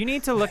neck. You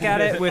need to look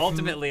at it with.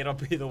 Ultimately, it'll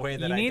be the way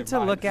that You I need to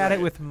demise. look at it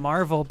Right. with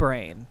Marvel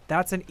brain.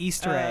 That's an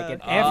Easter egg,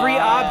 and every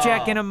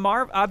object in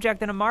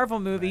a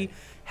Marvel movie Right.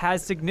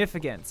 has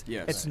significance.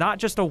 Yes. It's not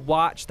just a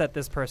watch that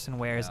this person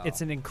wears. No.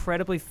 It's an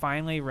incredibly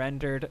finely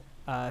rendered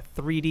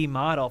 3D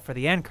model for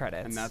the end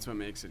credits. And that's what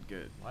makes it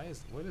good.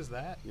 What is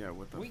that? Yeah,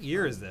 what the What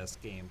year is this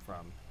game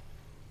from?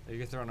 Are you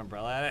gonna throw an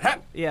umbrella at it? Ha!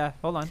 yeah.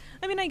 Hold on.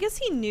 I mean, I guess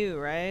he knew,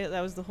 right? That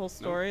was the whole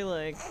story.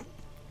 Like,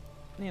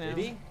 you know. Did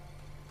he?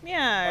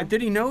 Yeah.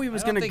 Did he know he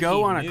was I don't going to think go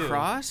he on a knew.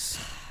 cross?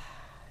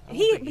 I don't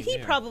he think he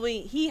knew.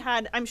 probably he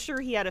had. I'm sure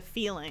he had a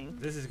feeling.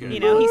 This is good. You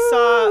know,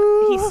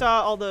 he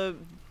saw all the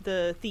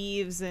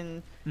thieves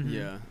and Mhm.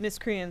 Yeah.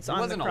 miscreants It on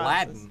wasn't the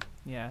crosses. Aladdin.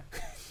 Yeah.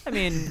 I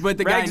mean, But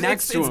the guy rags-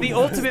 next it's, to it's him the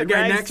was. ultimate The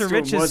guy rags next to to him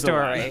riches was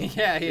story.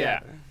 yeah.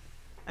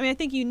 I mean, I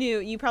think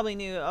you probably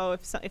knew. Oh,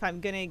 if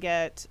I'm gonna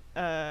get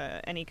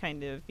any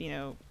kind of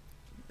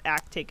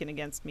act taken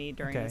against me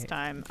during this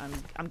time,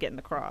 I'm getting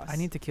the cross. I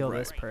need to kill Right.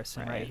 this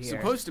person right, It's here.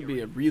 supposed to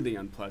be a really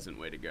unpleasant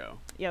way to go,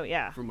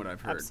 Yeah. from what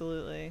I've heard.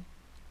 Absolutely.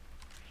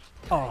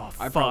 Oh,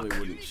 I fuck. probably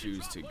wouldn't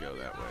choose to go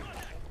that way.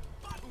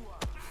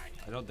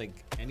 I don't think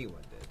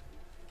anyone did.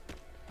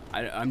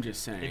 I'm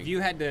just saying. If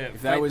you had to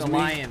If that fight was the me-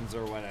 lions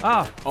or whatever,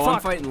 Oh, Oh, fuck,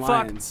 I'm fighting fuck.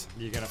 lions.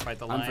 you're gonna fight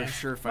the I'm lions. for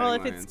sure fighting Well,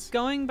 if lions. it's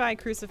going by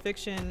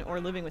crucifixion or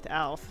living with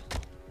Alf,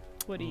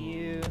 what do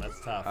you? That's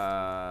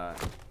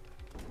tough.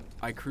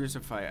 I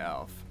crucify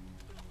Alf.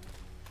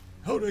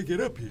 How'd I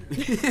get up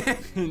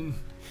here?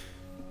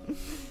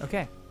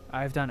 Okay,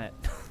 I've done it.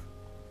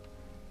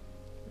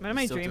 One of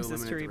my Still to dreams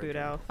is to eliminate the reboot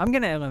red Alf. I'm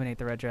gonna eliminate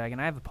the red dragon.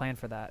 I have a plan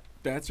for that.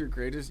 That's your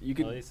greatest. You At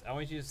could. least I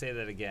want you to say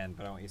that again,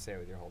 but I want you to say it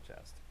with your whole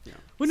chest.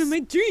 One of my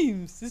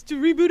dreams is to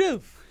reboot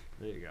Alf.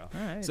 There you go.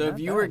 All right. So if not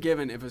you were bad.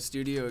 given, if a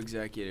studio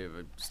executive,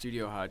 a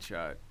studio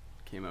hotshot,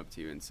 came up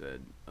to you and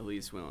said,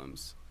 "Elise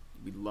Willems,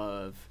 we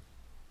love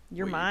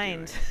Your what you're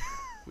mind. doing.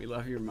 We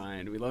love your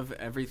mind. We love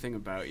everything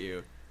about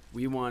you.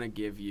 We want to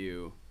give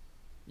you.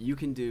 You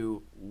can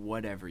do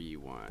whatever you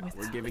want.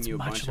 We're giving it's you a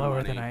much bunch lower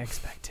of money. than I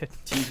expected.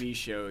 TV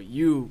show.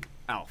 You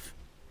Alf,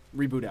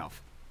 reboot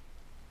Alf.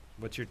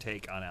 What's your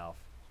take on Alf?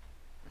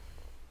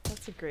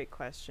 That's a great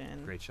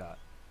question. Great shot,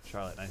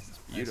 Charlotte. Nice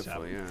Beautiful,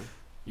 job. yeah. You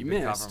You've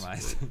been missed.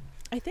 compromised.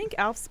 I think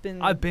Alf's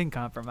been. I've been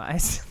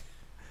compromised.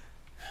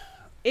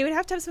 It would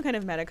have to have some kind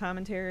of meta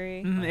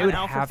commentary Mhm, it on would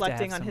Alf have to have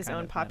reflecting on some his kind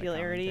own of meta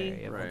popularity.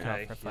 commentary. It would Right. Alf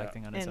Okay,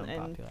 reflecting on his own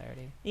And-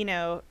 popularity. You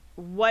know,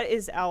 what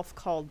is Alf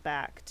called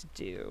back to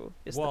do?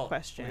 Is well, the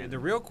question. the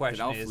real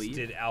question Alf is, leave?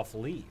 did Alf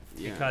leave?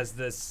 Yeah. Because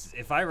this,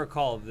 if I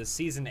recall, the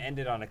season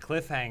ended on a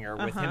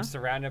cliffhanger with him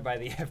surrounded by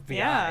the FBI.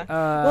 Yeah.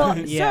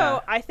 Well,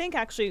 So I think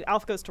actually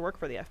Alf goes to work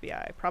for the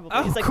FBI. Probably.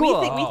 Oh, It's like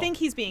cool. we think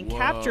he's being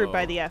captured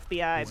by the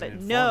FBI, He's but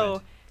an no.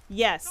 informant.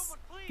 Yes.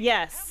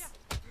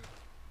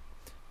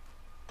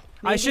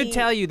 I should Maybe-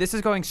 tell you, this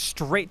is going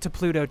straight to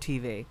Pluto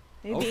TV.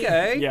 Maybe,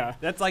 Okay. Yeah.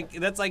 That's like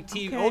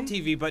TV, Okay. old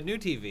TV, but new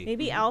TV.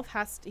 Maybe Alf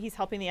he's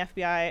helping the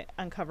FBI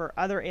uncover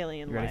other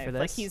alien You ready life. for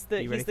Like this? he's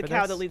the You ready cow for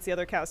that this? leads the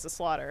other cows to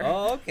slaughter.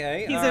 Oh,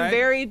 okay. He's all a right.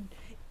 very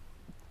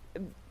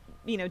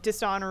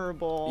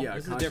dishonorable. Yeah,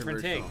 This is a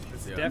different take. controversial.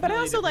 This is Yeah. definitely But I a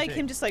also different like take.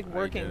 him just like I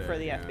working get for it,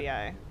 the yeah.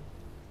 FBI.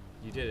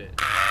 You did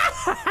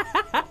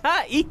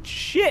it. Eat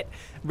shit,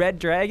 Red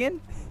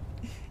Dragon.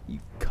 You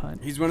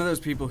cunt. He's one of those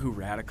people who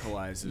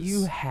radicalizes.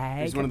 You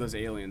hag. He's one of those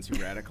aliens who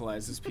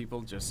radicalizes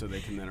people just so they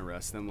can then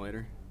arrest them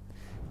later.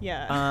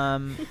 Yeah.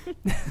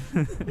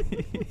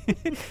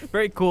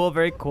 Very cool,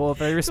 very cool,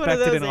 very one of respected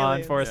those in law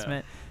aliens.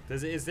 enforcement.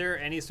 Is there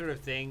any sort of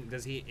thing?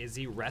 Is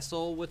he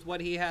wrestle with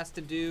what he has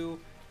to do?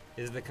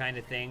 Is it the kind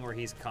of thing where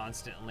he's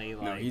constantly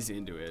like? No, he's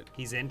into it.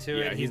 He's into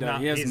Yeah, it. he, He's does,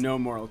 not. he has he's- no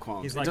moral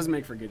qualms. he's It like- doesn't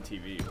make for good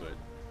TV, but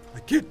I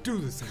can't do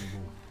this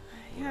anymore.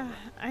 Yeah,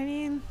 I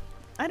mean,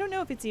 I don't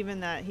know if it's even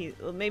that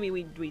maybe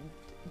we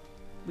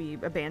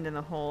abandon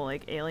the whole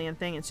like alien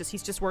thing. It's just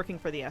he's just working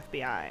for the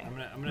FBI.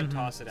 I'm gonna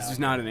toss it this out. is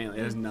not an alien.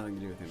 It has nothing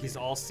to do with him. He's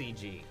all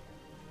CG.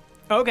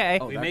 Okay.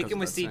 Oh, We that make goes him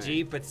with without CG,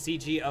 saying. but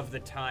CG of the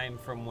time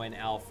from when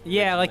Alf.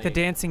 Yeah, like the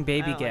originally- dancing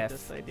baby I don't like gif.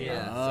 this idea.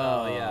 Yeah.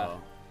 Oh, So, yeah.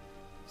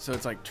 So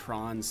it's like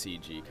Tron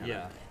CG kind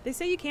Yeah. of. They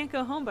say you can't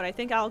go home, but I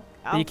think Alf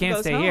You can't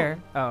goes stay home. here.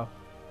 Oh,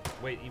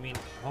 Wait, you mean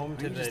home Why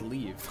to don't you just the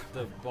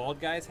leave? bald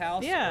guy's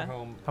house? Yeah. Or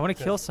home I want to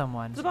to- kill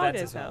someone. The bald That's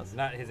guy's his home, house.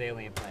 not his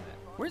alien planet.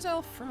 Where's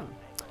Alf from?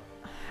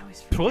 I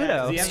always forget. Pluto.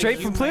 Does he have a Straight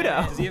from human-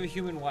 Pluto. Does he have a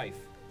human wife?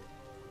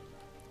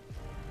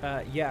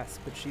 Yes,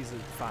 but she's a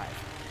 5.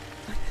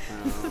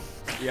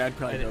 Yeah, I'd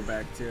probably go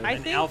back too. I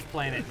An think- Alf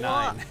Planet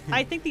Well, 9.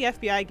 I think the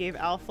FBI gave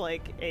Alf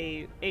like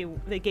they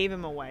gave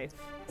him a wife.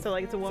 So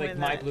like it's a It's woman like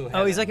My that Blue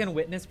Oh, he's Heaven. like in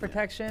witness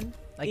protection?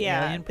 Like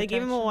yeah, alien they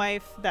gave him a protection?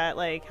 wife that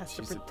like has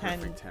She's to a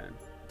pretend perfect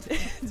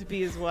 10. to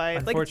be his wife.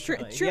 Like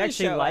Unfortunately, he Truman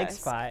actually Show likes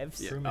esque.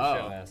 5s. Yeah. Truman Oh.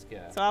 Show-esque,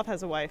 yeah. So Alf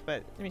has a wife,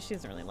 but I mean she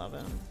doesn't really love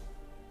him.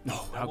 No,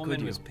 That how woman could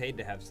you? was paid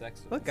to have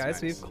sex with Look, him.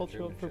 guys, we nice. have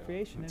cultural Truman Show.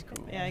 appropriation. That's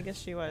cool. Yeah, I guess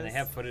she was. And they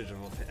have footage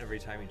of every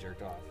time he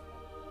jerked off.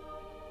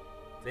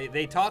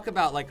 They talk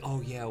about like,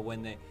 oh yeah,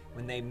 when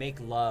they make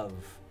love,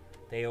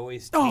 they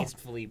always Oh.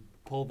 tastefully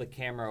pull the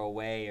camera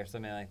away or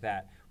something like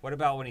that. What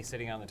about when he's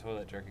sitting on the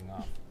toilet jerking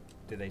off?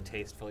 Do they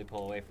tastefully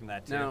pull away from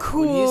that too? Now,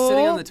 when he's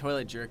sitting on Cool. the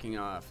toilet jerking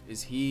off,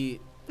 is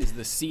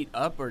the seat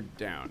up or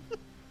down?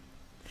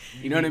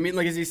 You know what I mean?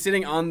 Like, is he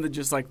sitting on the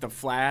just like the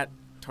flat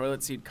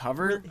toilet seat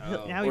cover,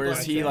 Oh. Now or is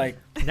wants he it. like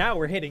Now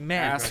we're hitting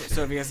man. ass?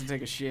 So if he has to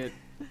take a shit,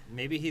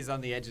 Maybe he's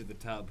on the edge of the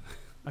tub.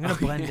 I'm going to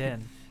blend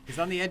in. He's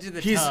on the edge of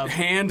the he's tub.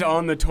 hand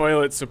on the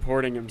toilet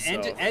supporting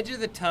himself. Edge of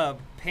the tub,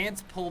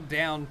 pants pulled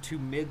down to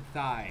mid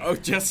thigh. Oh,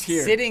 just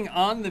here. Sitting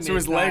on the mid So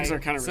his legs thigh, are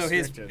kind of so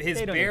restricted. his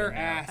They don't bare even know.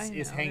 ass I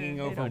is know, hanging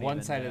they over don't one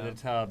even side know. of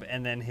the tub,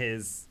 and then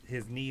his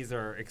knees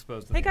are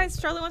exposed. To Hey the guys,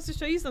 other Charlotte wants to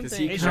show you he something.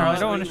 Hey, No, Charlotte, I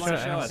don't what want do to you wanna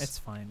show show it. us? It's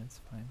fine. It's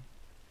fine.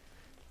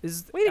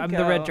 Way to I'm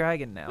the Red go.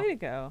 Dragon now. Way to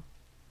go.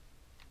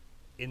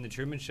 In the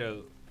Truman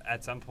Show,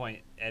 at some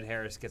point, Ed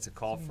Harris gets a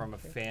call from a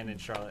fan in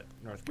Charlotte,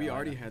 North We Carolina.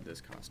 already had this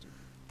costume.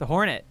 The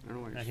Hornet. I don't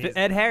know why And you're he's-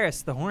 Ed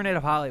Harris, the Hornet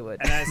of Hollywood.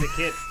 And as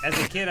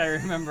a kid, I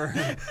remember,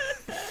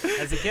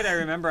 As a kid, I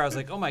remember I was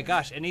like, oh my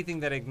gosh, anything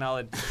that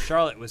acknowledged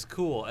Charlotte was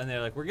cool. And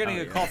they're like, we're getting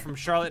a call from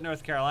Charlotte,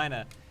 North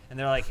Carolina. And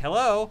they're like,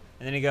 hello.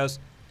 And then he goes,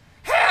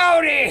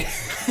 howdy.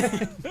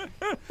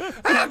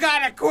 I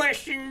got a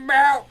question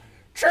about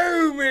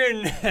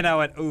Truman. And I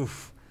went,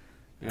 oof.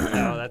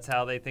 No, that's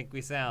how they think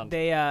we sound.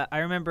 I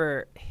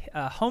remember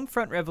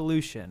Homefront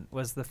Revolution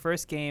was the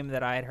first game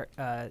that I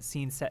had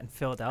seen set in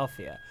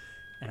Philadelphia.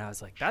 And I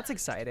was like, that's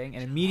exciting.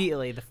 And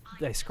immediately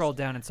I scrolled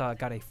down and saw it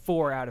got a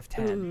 4 out of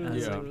 10. And I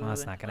was like, well,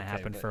 that's not going to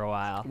happen for a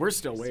while. We're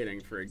still waiting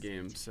for a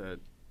game set.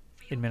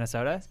 In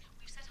Minnesota?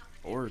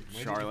 Or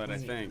Charlotte, I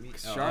think.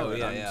 Oh, Charlotte,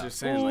 yeah, I'm yeah. just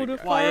saying. the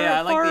Like,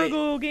 I like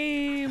Fargo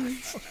game.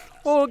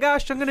 Oh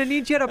gosh, I'm gonna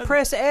need you to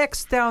press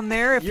X down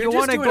there if You're you just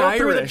want to doing go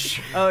through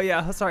Irish. the. Oh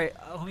yeah, sorry.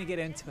 Let me get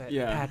into it.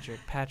 Yeah.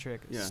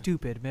 Patrick, Yeah.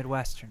 stupid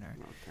Midwesterner.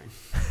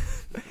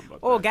 okay.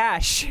 Oh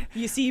gosh.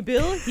 You see,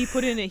 Bill, he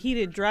put in a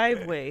heated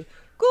driveway.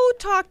 Go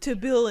talk to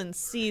Bill and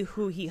see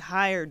who he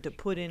hired to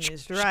put in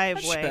his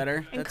driveway.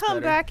 better. And That's come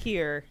better. back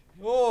here.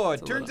 Oh,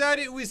 it turns out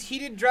it was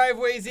Heated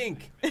Driveways,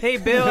 Inc. Hey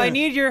Bill, I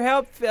need your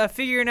help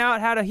figuring out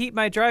how to heat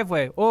my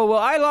driveway. Oh well,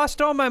 I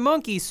lost all my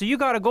monkeys, so you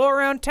gotta go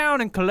around town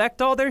and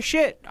collect all their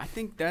shit. I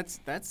think that's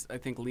I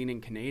think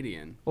leaning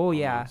Canadian. Oh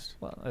yeah. almost.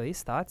 Well, at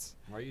least thoughts.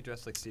 Why are you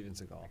dressed like Steven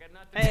Seagal?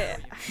 I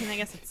mean, I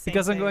guess it's the same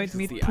Because I'm thing. going to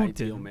meet It's the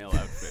ideal Putin. male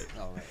outfit.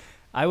 Oh, right.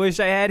 I wish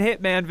I had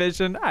Hitman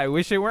vision. I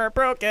wish it weren't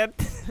broken.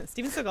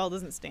 Steven Seagal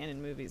doesn't stand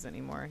in movies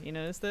anymore. You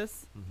notice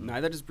this?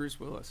 Neither does Bruce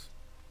Willis.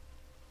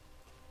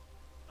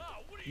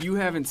 You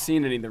haven't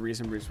seen any of the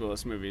recent Bruce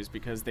Willis movies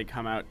because they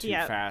come out too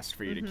Yeah. fast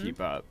for you to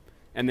keep up.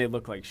 And they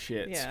look like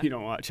shit, so Yeah. you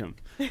don't watch them.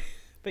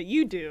 But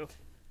you do.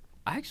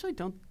 I actually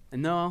don't.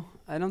 No,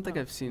 I don't think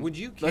I've seen. Would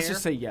you care? Let's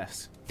just say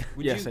yes.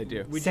 Yes, I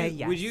do. Would Say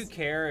you, Would yes. you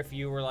care if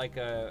you were like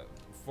a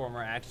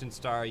former action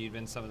star, you'd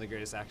been some of the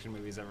greatest action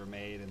movies ever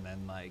made, and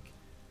then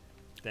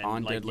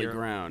On Deadly you're-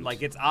 Ground.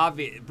 Like it's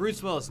obvious.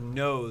 Bruce Willis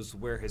knows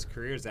where his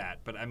career's at,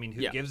 but I mean,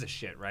 who Yeah. gives a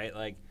shit, right?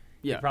 Like,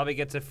 Yeah. he probably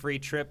gets a free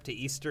trip to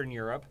Eastern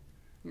Europe,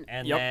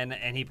 and Yep.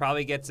 and he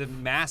probably gets a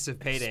massive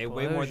payday,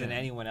 way more than Explosion.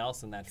 anyone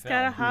else in that He's film.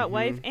 got a hot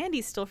wife, and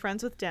he's still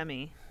friends with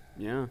Demi.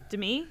 Yeah.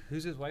 Demi?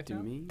 Who's his wife To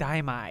now? me?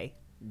 Daimai.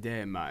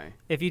 Damn I.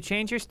 If you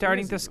change your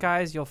starting is he?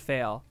 disguise, you'll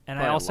fail. And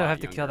I Probably a also lot have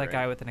to kill younger, that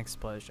guy right? with an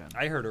explosion.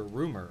 I heard a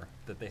rumor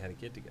that they had a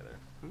kid together.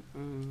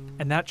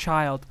 And that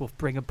child will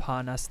bring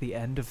upon us the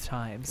end of Because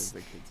times. the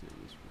kid's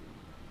name is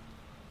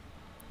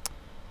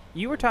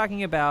You were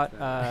talking about,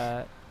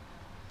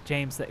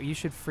 James, that you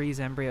should freeze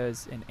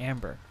embryos in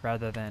amber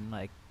rather than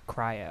like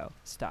cryo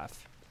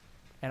stuff.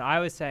 And I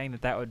was saying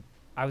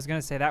I was going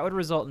to say that would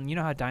result in, you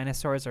know how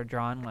dinosaurs are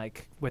drawn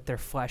like with their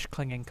flesh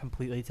clinging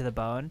completely to the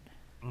bone?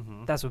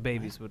 Mm-hmm. That's what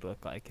babies would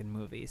look like in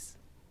movies.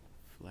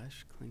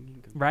 flesh clinging.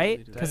 completely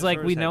Right? to Because the- like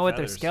we Dinosaurs know have what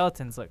their feathers.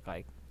 skeletons look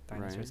like.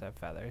 Dinosaurs Right. have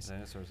feathers.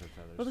 Dinosaurs have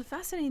feathers. Well, the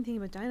fascinating thing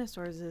about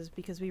dinosaurs is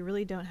because we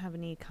really don't have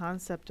any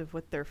concept of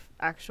what their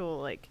actual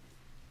like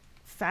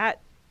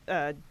fat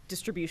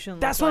distribution.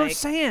 That's look what like. I'm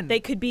saying. They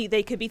could be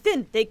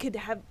thin. They could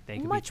have They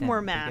could be much thin. more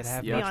They could mass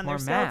have Yeah. much beyond more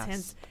their mass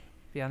skeletons.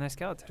 beyond their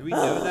skeleton. do we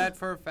know that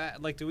for a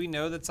fact? Like, do we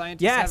know that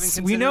scientists haven't Yes,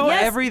 considered we know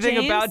Yes,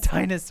 everything about James.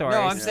 dinosaurs.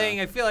 No, I'm Yeah. saying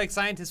I feel like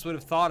scientists would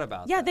have thought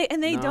about Yeah, that.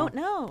 they No. don't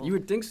know. You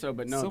would think so,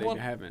 but no, Someone-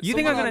 they haven't. You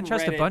think I'm Someone going to on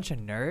trust a Reddit- bunch of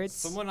nerds?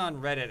 Someone on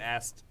Reddit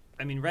asked.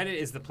 I mean, Reddit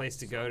is the place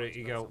to go to.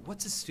 You go,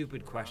 what's a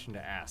stupid question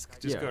to ask?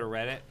 Just Yeah. go to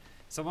Reddit.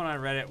 Someone on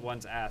Reddit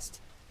once asked,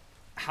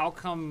 how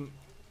come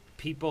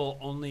people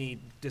only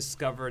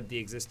discovered the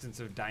existence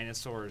of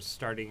dinosaurs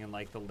starting in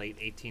like the late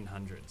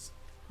 1800s?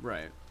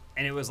 Right.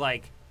 And it was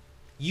like,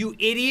 you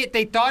idiot!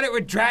 They thought it were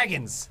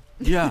dragons.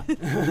 Yeah.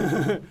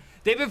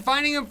 They've been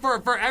finding them for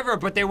forever,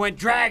 but they went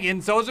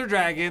dragons. Those are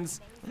dragons.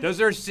 Those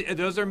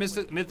are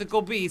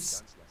mythical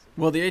beasts.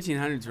 Well, the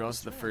 1800s were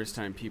also the first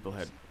time people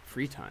had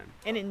free time.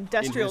 and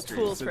industrial history,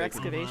 tools so for they could-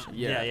 excavation.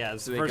 Yeah.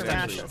 so The they first could time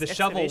actually- the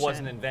shovel Excavation.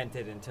 wasn't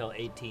invented until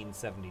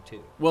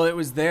 1872. Well, it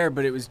was there,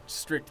 but it was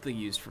strictly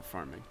used for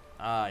farming.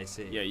 Ah, I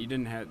see. Yeah, you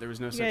didn't have. There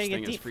was no You such gotta thing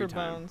get as deep free for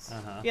time. bones.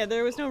 Uh-huh. Yeah,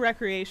 there was no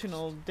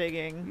recreational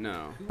digging.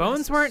 No.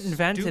 Bones weren't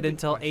invented Stupid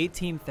until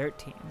question.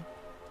 1813.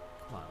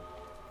 Come on.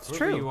 It's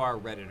Whoever true. you are,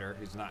 Redditor,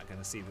 who's not going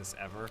to see this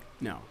ever.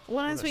 No.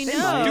 Well, as we What a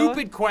know,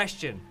 Stupid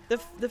question.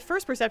 the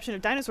first perception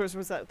of dinosaurs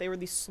was that they were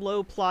these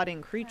slow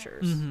plodding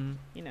creatures. Mm-hmm.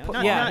 You know,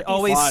 not, Yeah, not these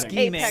always Plotting.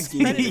 scheming. apex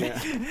Scheming,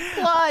 predators. yeah.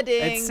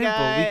 Plodding. It's simple.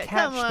 guy. We catch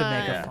Come the on.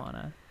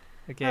 megafauna.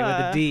 Okay, with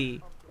a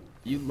D.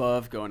 You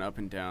love going up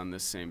and down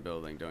this same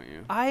building, don't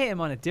you? I am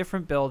on a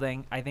different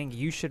building. I think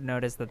you should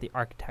notice that the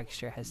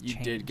architecture has You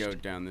changed. did go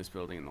down this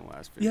building in the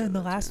last video. Yeah, in the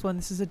though, last too. one,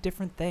 this is a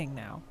different thing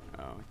now.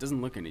 Oh, it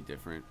doesn't look any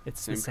different.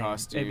 It's same the same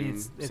costume. Maybe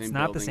it's same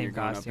not the building, same you're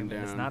going up costume. and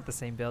It's down. not the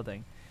same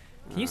building.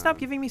 Can you stop Um,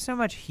 giving me so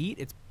much heat?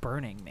 It's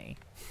burning me.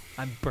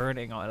 I'm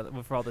burning on it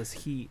with all this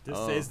heat. This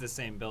Oh. is the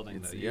same building,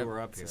 though. It's, You yep, were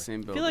up it's here. the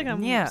same I building. feel like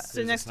I'm Yeah.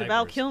 sitting There's next the to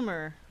Val snipers.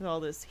 Kilmer with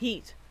all this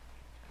heat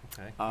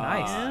Okay.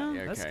 Nice.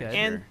 Yeah, that's good.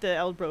 and the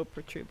elbow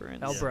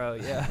protuberance.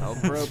 Elbro, yeah.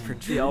 Elbow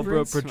The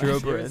elbow protuberance. You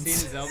haven't protuberance.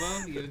 seen his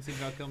elbow? You haven't seen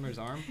Val Kilmer's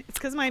arm? It's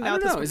because my I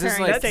mouth don't know, is is this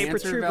preparing like to say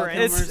cancer Val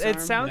protuberance. Kilmer's It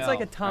arm? sounds like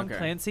a No. Tom Okay.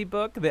 Clancy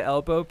book, The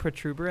Elbow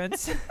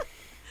Protuberance.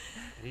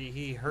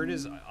 He hurt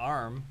his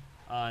arm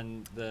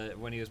on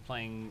when he was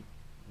playing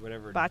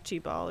whatever.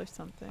 Bocce ball or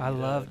something. I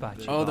love the-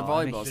 bocce Oh, the ball.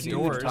 I'm a volleyball huge scene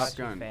with Top Top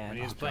Gun. fan. When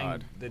he was Oh, playing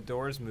God. the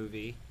Doors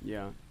movie,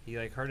 Yeah. he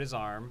like hurt his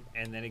arm,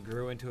 and then it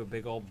grew into a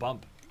big old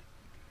bump.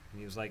 And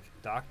he was like,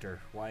 "Doctor,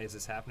 why is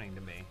this happening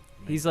to me?"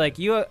 And He's they like,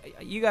 said,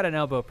 you got an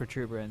elbow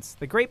protuberance.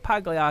 The great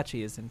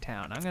Pagliacci is in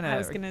town. I'm gonna. I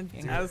was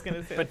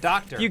gonna say. "But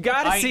doctor, You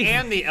gotta I see-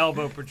 am the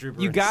elbow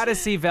protuberance." You got to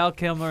see Val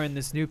Kilmer in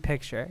this new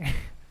picture.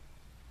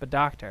 But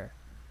doctor,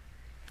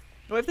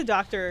 What if the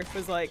doctor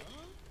was like,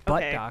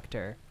 butt okay,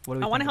 doctor. What do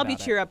we I want to think help you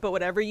about cheer it? up, but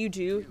whatever you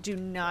do, do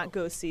not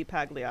go see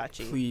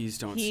Pagliacci. Please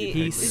don't see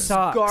He is Pagliacci.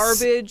 sucks.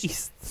 garbage.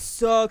 He's-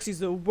 Sucks. He's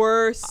the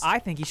worst. I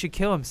think he should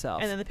kill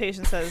himself. And then the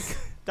patient says,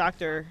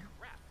 "Doctor,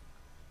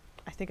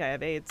 I think I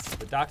have AIDS."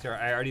 But doctor,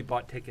 I already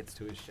bought tickets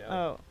to his show.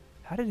 Oh,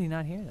 How did he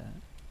not hear that?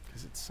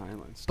 Because it's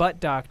silenced. Butt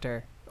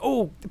doctor.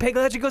 Oh,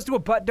 Pagliacci goes to a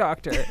butt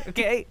doctor. Okay.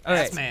 Okay.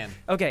 Yes, man.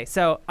 Okay.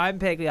 So I'm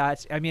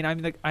Pagliacci. I mean, I'm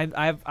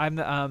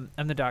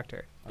the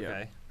doctor. Yeah.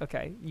 Okay.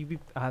 Okay. You be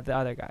the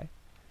other guy.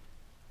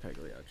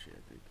 Pagliacci,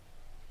 I think.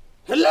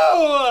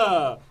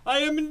 Hello, I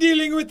am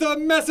dealing with a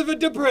massive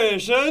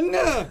depression.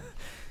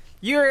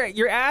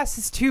 Your ass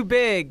is too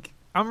big.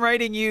 I'm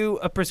writing you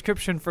a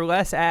prescription for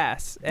less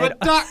ass. And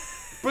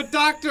But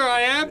doctor,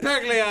 I am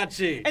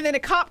Pagliacci. and then a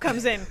cop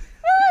comes in.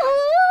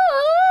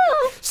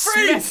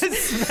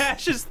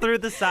 smashes through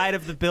the side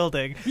of the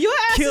building. Your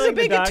ass is Killing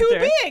the big and too doctor.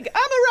 big.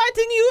 I'm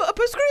writing you a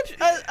prescription,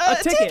 a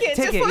ticket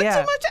for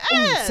yeah. too much Ooh,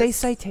 ass. say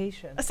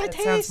citation. A That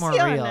sounds more real.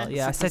 citation.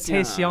 Yeah,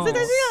 Citation. citation.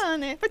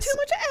 Citazione for too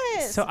much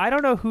ass. So I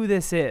don't know who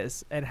this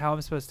is and how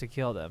I'm supposed to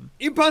kill them.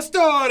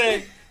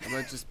 Impostore.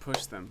 Let's just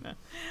push them.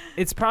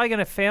 It's probably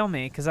gonna fail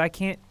me because I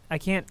can't. well,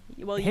 you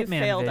Hitman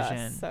failed vision.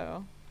 us,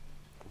 so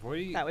What are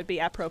you? that would be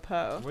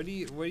apropos. What are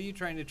you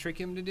trying to trick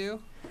him to do?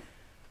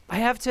 I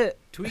have to.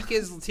 Tweak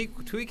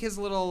his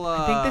little.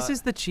 I think this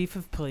is the chief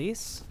of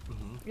police.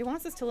 He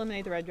wants us to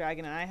eliminate the Red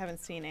Dragon, and I haven't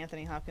seen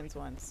Anthony Hopkins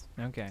once.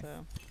 Okay.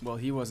 So. Well,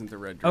 he wasn't the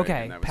Red Dragon.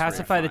 Okay. That was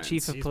Pacify Ray the Fiennes.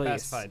 chief of He's police.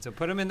 pacified. So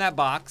put him in that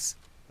box.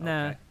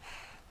 Nah. Okay.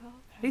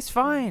 He's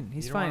fine.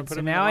 He's You don't wanna fine. put So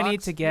him in now the I need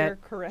box? to You're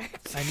get.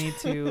 correct. I need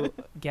to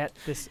get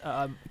this.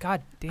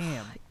 God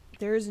damn.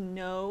 There's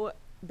no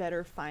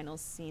better final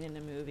scene in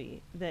a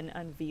movie than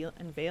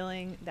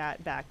unveiling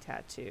that back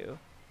tattoo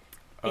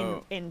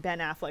Oh. in Ben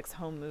Affleck's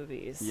home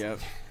movies. Yep.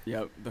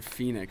 The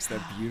Phoenix,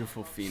 that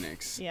beautiful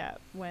Phoenix. Yeah,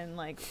 when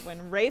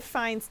Ray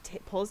Fiennes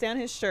pulls down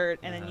his shirt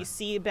and then Uh-huh. you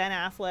see Ben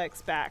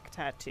Affleck's back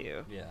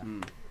tattoo. Yeah.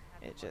 Mm.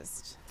 It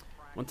just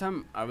One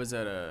time I was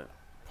at a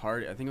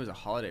party, I think it was a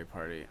holiday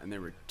party, and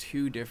there were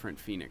 2 different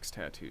Phoenix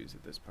tattoos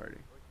at this party.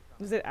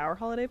 was it our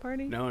holiday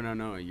party? No,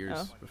 years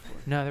Oh. before.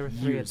 No, there were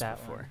 3 Years at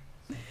that before.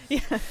 one. Yeah.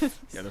 Yeah,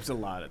 there was a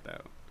lot at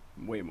that.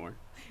 Way more.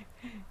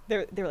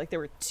 There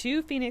were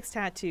 2 Phoenix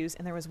tattoos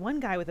and there was one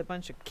guy with a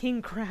bunch of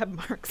king crab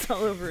marks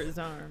all over his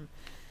arm.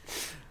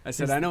 I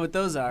said, I know what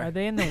those are. Are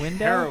they in the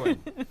window? Heroin.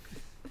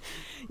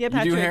 Yeah, You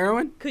Patrick. do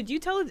heroin? Could you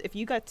tell if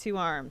you got 2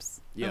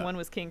 arms Yeah. and one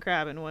was king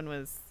crab and one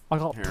was? I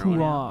got Heroin.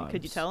 2 arms.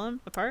 Could you tell them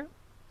apart?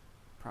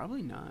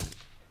 Probably not.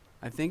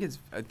 I think it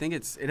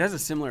has a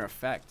similar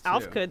effect.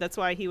 Alf too. could. That's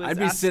why he was I'd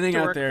be asked sitting to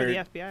out work there- for the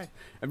FBI.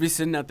 I'd be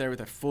sitting out there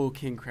with a full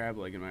king crab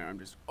leg in my arm,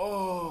 just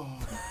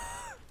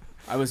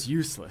I was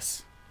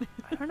useless.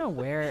 I don't know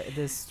where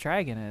this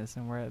dragon is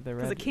and where the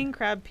Because red. a king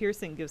crab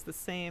piercing gives the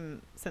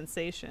same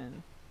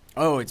sensation.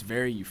 Oh, it's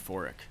very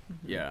euphoric. Mhm.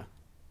 Yeah,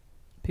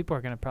 People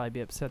are gonna probably be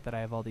upset that I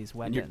have all these and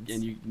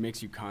weapons. you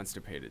makes you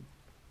constipated.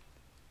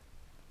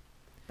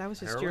 That was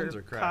just Heroines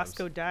your or crabs?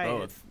 Costco diet.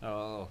 Both.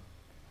 Oh.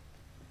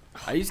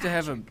 I used to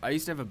have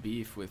a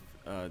beef with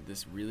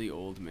this really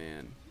old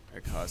man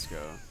at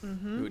Costco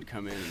Mm-hmm. who would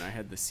come in, and I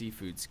had the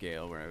seafood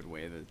scale where I would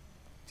weigh to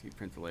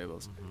print the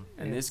labels.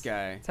 Mm-hmm. And this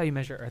guy, That's how you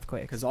measure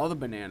earthquakes. because all the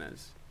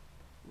bananas,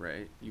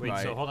 right? You Wait,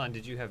 buy so hold on.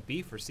 Did you have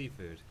beef or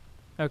seafood?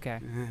 Okay.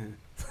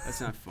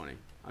 That's not funny.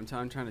 I'm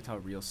trying to tell a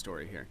real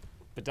story here.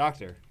 But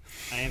doctor,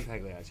 I am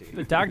Pagliacci.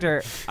 The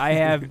doctor, I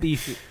have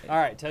beef. All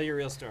right, tell your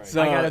real story.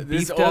 So I got a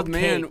this beefed old up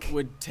man cake.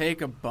 would take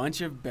a bunch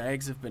of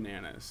bags of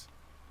bananas,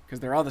 because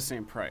they're all the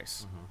same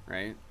price,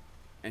 right?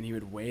 And he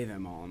would weigh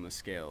them all on the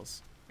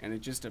scales, and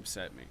it just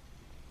upset me.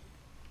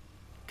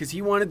 Because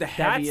he wanted the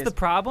heaviest. That's the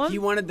problem? He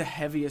wanted the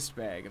heaviest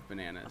bag of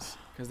bananas,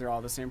 because they're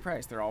all the same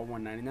price. They're all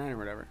 $1.99 or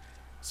whatever.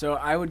 So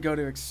I would go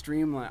to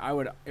extreme.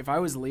 If I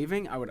was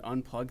leaving, I would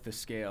unplug the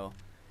scale,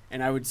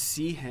 and I would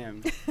see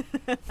him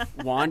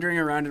wandering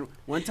around. And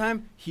one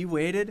time, he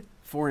waited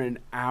for an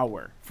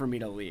hour for me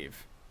to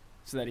leave,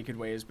 so that he could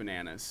weigh his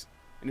bananas.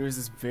 And it was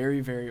this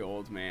very, very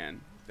old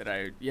man that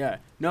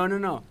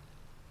No.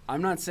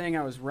 I'm not saying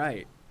I was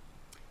right.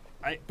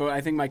 But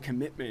I think my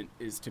commitment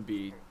is to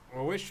be.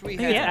 I wish we I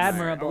think had it's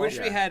admirable. I wish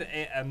we Yeah.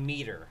 had a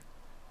meter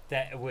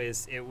that it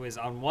was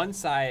on one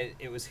side.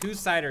 It was whose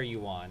side are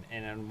you on?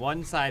 And on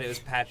one side it was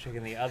Patrick,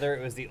 and the other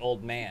it was the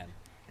old man.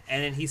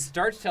 And then he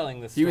starts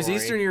telling the story. He was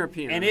Eastern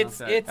European. And I'm it's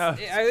not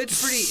that-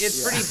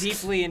 pretty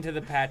deeply into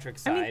the Patrick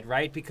side,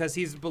 right? Because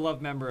he's a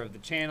beloved member of the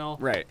channel.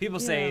 Right. People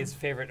say Yeah. his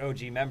favorite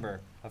OG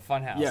member. A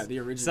Funhaus. Yeah, the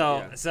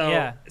original. So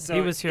Yeah, so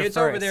he was here it's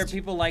over there. first.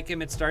 People like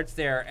him. It starts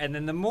there, and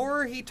then the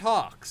more he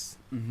talks,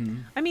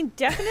 I mean,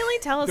 definitely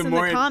tell us The in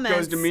more the it comments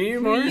goes to me, who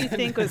more- you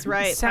think was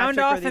right. Sound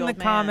Patrick or off the in the old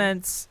man.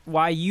 comments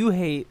why you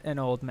hate an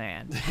old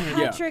man.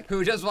 Patrick,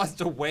 who just wants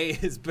to weigh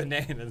his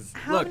bananas.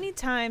 how Look. many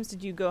times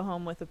did you go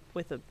home with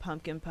a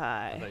pumpkin I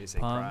thought pie? you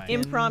said Pumpkin crying.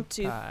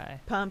 Impromptu pie.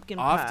 pumpkin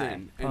pie.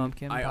 Often. And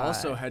Pumpkin I pie.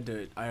 also had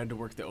to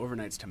work the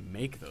overnights to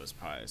make those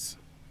pies.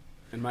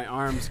 And my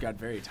arms got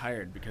very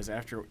tired because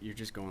after you're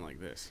just going like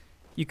this.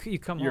 You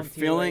come You're home to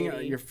your lady.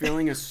 filling you're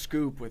filling a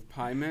scoop with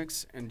pie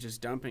mix and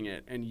just dumping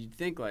it, and you'd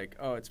think like,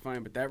 oh, it's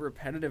fine, but that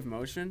repetitive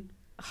motion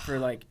for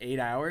like 8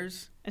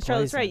 hours. And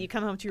Charlotte's right. Poison. You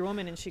come home to your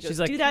woman and she goes, She's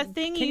like, "Do that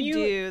thing can you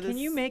do." Can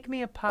you make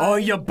me a pie? Oh,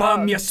 you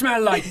bum! You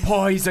smell like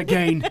pies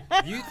again.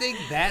 You think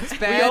that's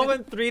We all bad?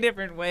 went 3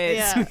 different ways.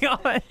 Yeah. We all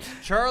went-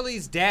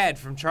 Charlie's dad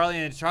from Charlie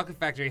and the Chocolate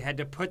Factory had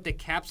to put the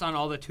caps on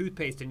all the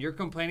toothpaste, and you're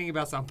complaining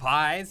about some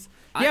pies?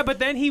 yeah, but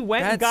then he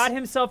went and That's- got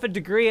himself a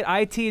degree at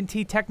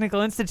IT&T Technical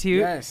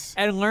Institute Yes.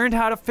 and learned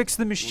how to fix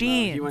the Well, no,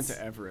 machines. he went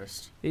to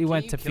Everest. He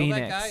went to Can you kill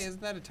Phoenix. that guy?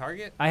 Isn't that a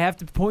target? I have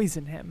to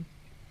poison him.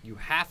 You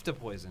have to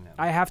poison him.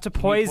 I have to Can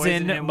you poison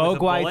poison him with a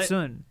Mogwai bullet?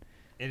 Sun.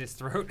 In his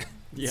throat.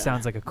 Yeah.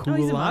 Sounds like a cool Oh,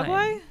 he's a line.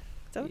 Mogwai? Is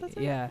that what that's?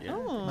 Yeah. Yeah.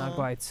 Oh.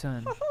 Mogwai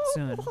Sun.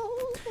 Soon.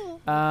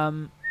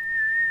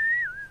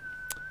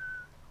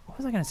 What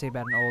was I gonna say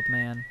about an old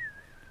man?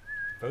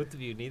 Both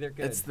of you, neither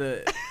good. It's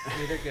the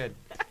neither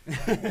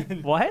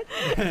good. What?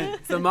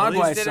 it's the Elise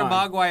Mogwai did song. a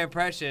Mogwai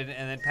impression,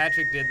 and then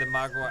Patrick did the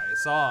Mogwai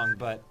song,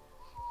 but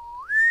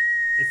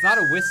it's not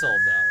a whistle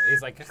though.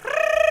 It's like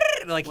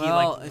like he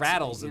Well, like it's-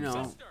 rattles you know,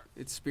 himself.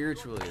 it's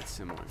spiritually it's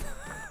similar.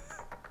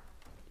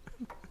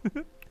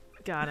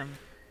 Got him.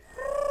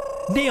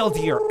 Nailed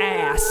your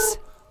ass.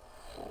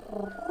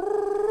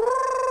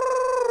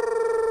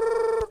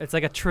 It's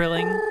like a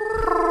trilling.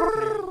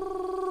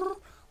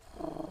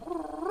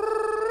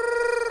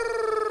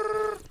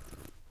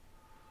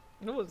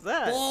 What was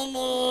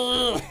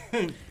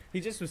that? He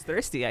just was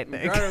thirsty, I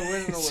think. Got a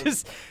whistle It's with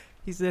just,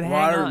 he said, hang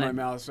water on. in my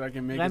mouth so I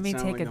can make Let it me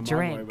sound take like a Mogwai,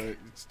 drink. but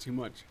it's too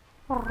much.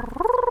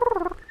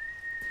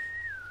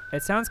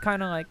 It sounds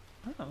kind of like,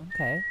 oh,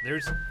 okay.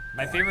 There's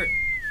my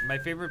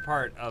favorite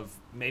part of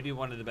maybe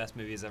one of the best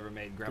movies ever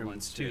made,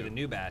 Gremlins 2, 2. the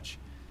new batch,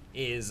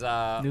 is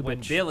New when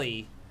batch.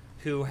 Billy,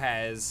 who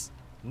has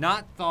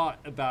not thought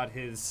about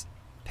his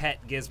pet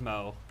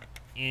Gizmo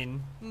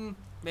in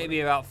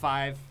maybe about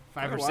five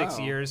Oh, or 6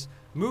 wow. years,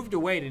 moved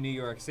away to New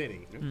York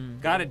City,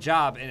 Mm. got a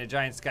job in a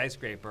giant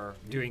skyscraper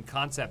doing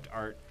concept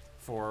art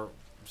for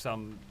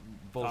some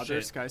Other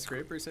bullshit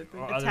skyscrapers, I think.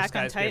 or other Attack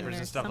on Titan skyscrapers or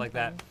and stuff like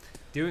that,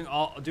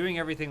 something. doing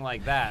everything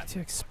like that. To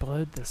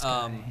explode this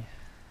guy.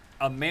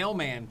 A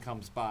mailman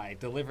comes by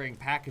delivering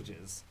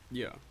packages,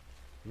 Yeah.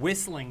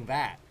 whistling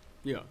that.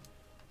 Yeah.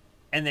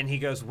 And then he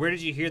goes, "Where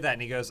did you hear that?"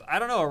 And he goes, "I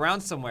don't know, around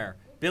somewhere."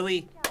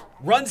 Billy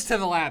runs to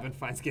the lab and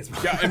finds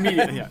Gizmo. Yeah,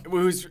 immediately. Yeah.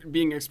 Who's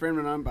being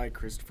experimented on by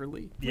Christopher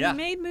Lee. Yeah. We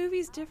made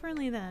movies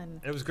differently then.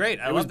 It was great.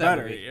 I It was love that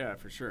better. movie. Yeah,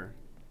 for sure.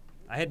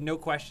 I had no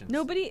questions.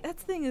 Nobody.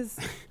 That's the thing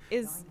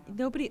is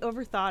nobody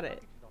overthought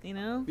it. You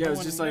know. Yeah, it was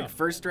one just knew. like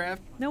first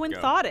draft. No one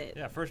Go. thought it.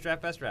 Yeah, first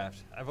draft, best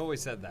draft. I've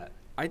always said that.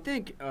 I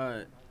think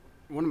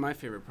one of my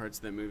favorite parts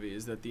of that movie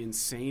is that the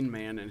insane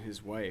man and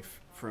his wife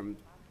from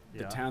the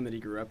Yeah. town that he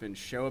grew up in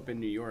show up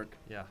in New York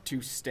Yeah.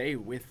 to stay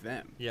with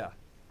them. Yeah.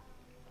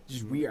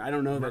 Just weird. I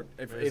don't know Mur-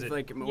 that is if it-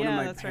 like one Yeah, of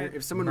my that's right.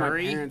 if someone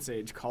Murray? my parents'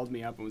 age called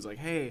me up and was like,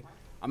 "Hey,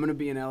 I'm gonna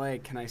be in LA.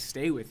 Can I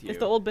stay with you?" If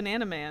the old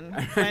banana man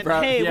I'd went,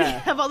 prob- "Hey, we yeah.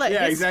 have all that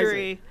Yeah,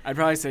 history." exactly. I'd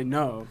probably say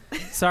no.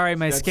 Sorry,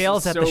 my That's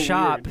scale's at so the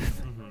shop. weird.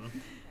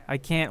 I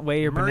can't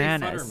weigh your Murray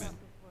bananas. Futterman,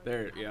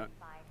 There, yeah.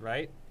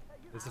 right?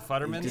 It's the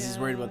Futtermans. Because he's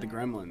worried about the Yeah.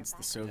 Gremlins,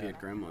 the Soviet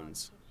Yeah.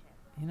 Gremlins.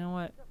 You know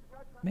what?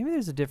 Maybe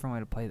there's a different way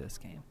to play this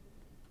game.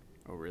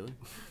 Oh, really?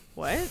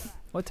 What?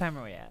 What time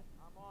are we at?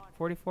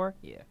 44?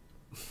 Yeah.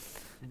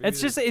 Maybe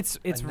It's just there's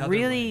it's another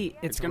really way.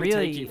 it's gonna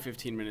really take you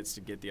 15 minutes to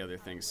get the other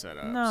things set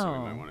up. So No. we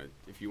might want to,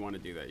 if you want to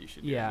do that, you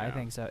should. Do yeah, it I now.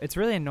 think so. It's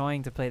really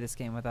annoying to play this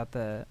game without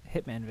the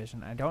Hitman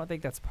vision. I don't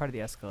think that's part of the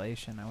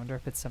escalation. I wonder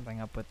if it's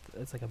something up with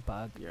it's like a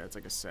bug. Yeah, it's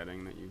like a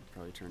setting that you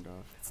probably turned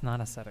off. It's not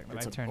a setting that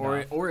It's I a- turned or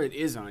off. It, or it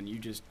is on. You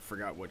just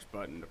forgot which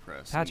button to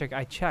press. Patrick,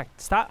 I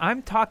checked. Stop.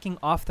 I'm talking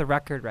off the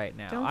record right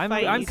now. Don't I'm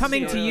fight, I'm you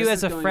coming two. to you This as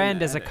is a going friend,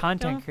 into as a edit.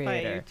 content Don't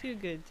fight. You're creator. too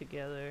good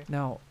together.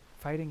 No,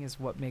 fighting is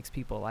what makes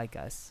people like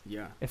us.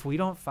 Yeah, If we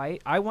don't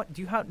fight, I want.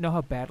 Do you know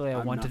how badly I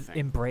I'm want to nothing.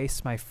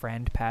 embrace my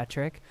friend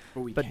Patrick?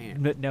 but we But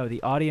can't. no,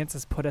 the audience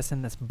has put us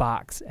in this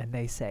box, and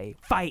they say,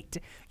 "Fight,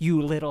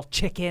 you little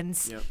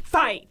chickens! Yep.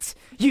 Fight,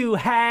 you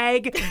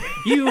hag!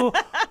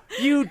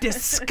 you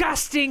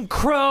disgusting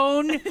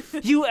crone!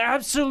 You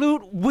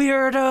absolute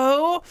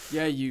weirdo!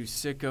 Yeah, you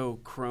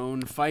sicko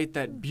crone. Fight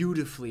that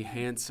beautifully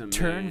handsome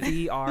Turn man.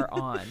 VR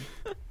on."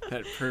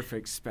 That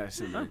perfect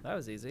specimen. That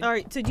was easy. All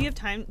right. So do you have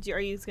time? Are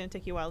you going to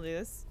take you a while to do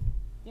this?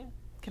 Yeah.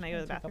 Can I go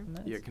to the bathroom?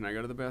 Yeah, can I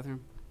go to the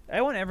bathroom?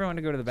 I want everyone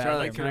to go to the bathroom.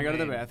 Charlotte, can I go to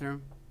the remain.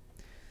 bathroom?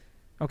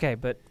 Okay,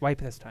 but wipe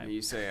this And time.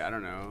 you say, I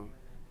don't know.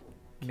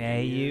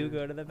 May can you you-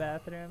 go to the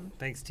bathroom?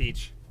 Thanks,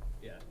 Teach.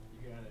 Yeah,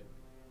 you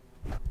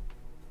got it.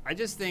 I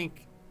just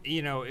think,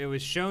 you know, it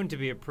was shown to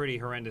be a pretty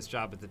horrendous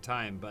job at the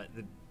time, but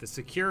the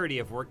security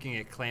of working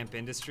at Clamp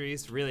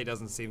Industries really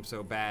doesn't seem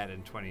so bad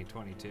in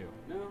 2022.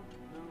 No.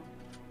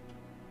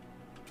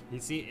 You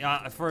see,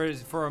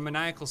 for a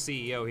maniacal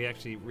CEO, he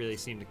actually really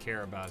seemed to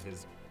care about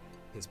his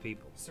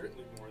people.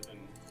 Certainly more than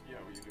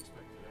what you'd expect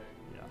today.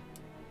 Yeah.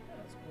 Yeah,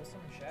 that's cool.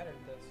 Someone shattered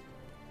this.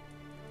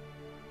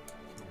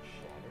 Someone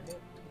shattered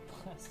it.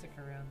 Plastic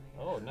around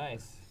the. Oh,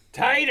 nice.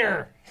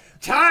 Tighter!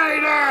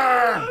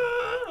 Tighter!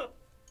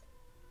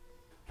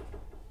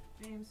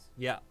 James,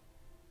 Yeah.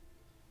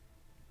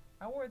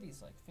 I wore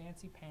these like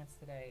fancy pants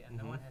today, and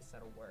no one has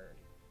said a word.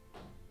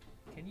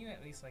 Can you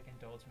at least like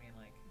indulge me and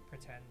like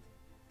pretend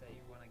that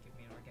you want to give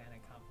me an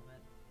organic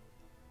compliment?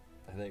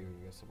 I think we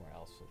can go somewhere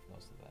else with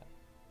most of that.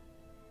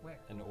 Where?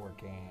 An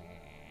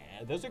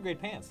organic. Those are great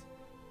pants.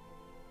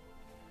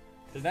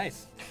 They're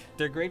nice.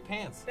 They're great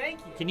pants. Thank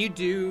you. Can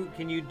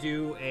you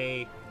do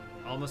a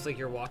almost like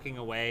you're walking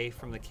away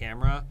from the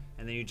camera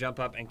and then you jump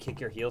up and kick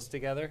your heels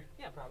together?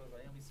 Yeah, probably.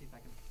 Let me see if I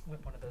can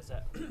whip one of those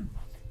up.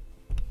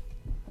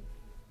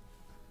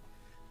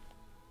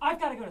 I've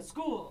got to go to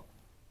school.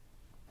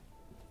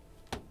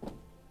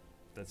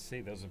 Those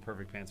are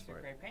perfect pants for They're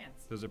it. great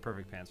pants. Those are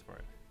perfect pants for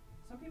it.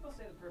 Some people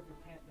say the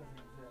perfect pant doesn't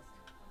exist.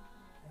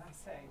 And I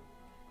say,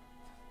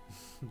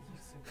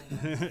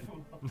 you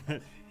simple fool.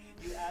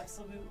 You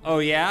absolutely. Oh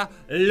yeah?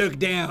 Look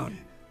down.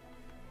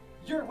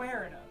 You're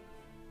wearing them.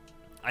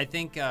 I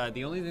think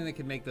the only thing that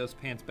could make those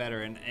pants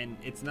better, and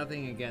it's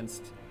nothing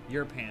against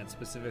your pants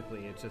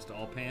specifically, it's just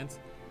all pants,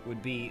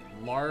 would be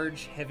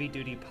large,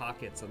 heavy-duty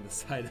pockets on the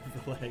side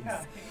of the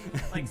legs.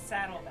 Like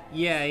saddlebags.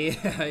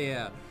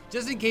 Yeah.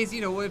 Just in case,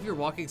 you know, if you're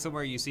walking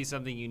somewhere, you see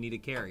something, you need to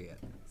carry it.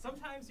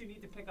 Sometimes you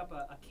need to pick up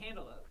a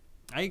cantaloupe.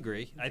 I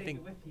agree. And I take think,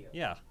 it with you.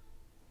 yeah.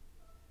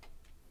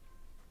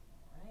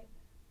 Alright.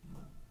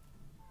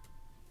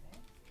 Okay.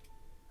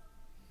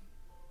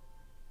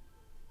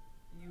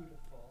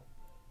 Beautiful.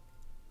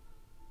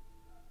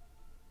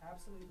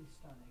 Absolutely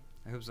stunning.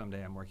 I hope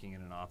someday I'm working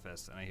in an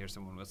office and I hear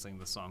someone whistling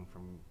the song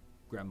from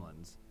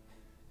Gremlins.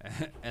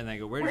 And I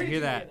go, where did you hear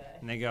that?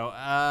 And they go,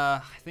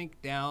 I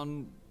think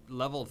down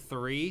level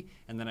 3.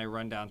 And then I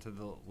run down to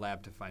the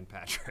lab to find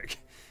Patrick.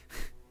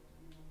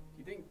 Do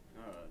you think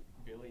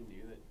Billy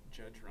knew that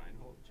Judge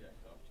Reinhold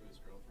jacked off to his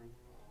girlfriend?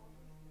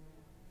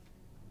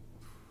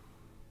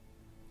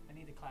 I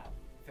need to clap.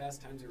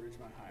 Fast Times at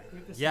Ridgemont High. We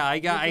have to Yeah,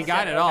 sync- I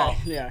got it all.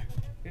 Yeah.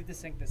 We have to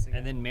sync this again.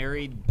 And then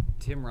married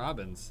Tim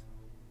Robbins,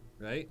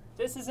 right?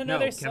 This is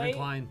another no, slate. Kevin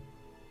Kline.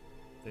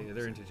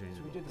 They're interchangeable.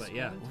 Should we do the But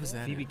yeah, screen? What was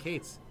that? Phoebe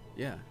Cates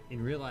Yeah.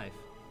 in real life.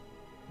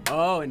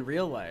 Oh, in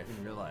real life.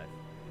 In real life.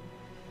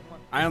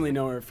 I only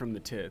know her from the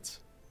tits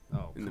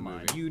Oh, In the come on.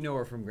 movie. You know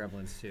her from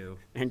Gremlins too.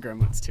 and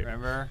Gremlins too.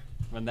 Remember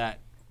when that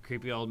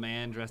creepy old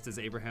man dressed as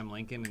Abraham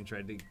Lincoln and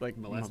tried to Like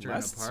molest her in a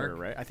molests park? her,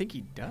 right? I think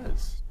he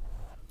does.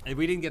 And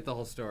we didn't get the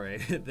whole story.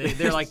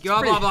 They're like,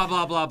 blah, blah, blah,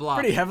 blah, blah, blah.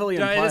 Pretty heavily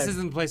This implied.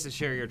 isn't the place to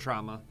share your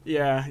trauma.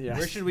 Yeah.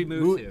 Where should we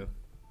move to? You're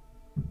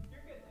good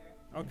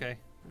there. Okay.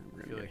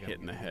 We're Feel gonna like get I'm hit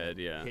in the gonna head.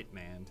 Yeah.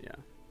 Hitman. Yeah.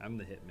 I'm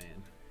the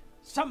Hitman.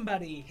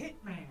 Somebody,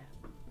 Hitman.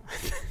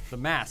 The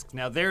Mask.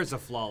 Now there's a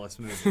flawless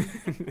movie.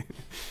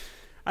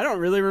 I don't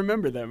really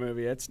remember that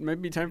movie. It's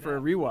maybe time for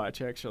a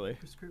rewatch actually.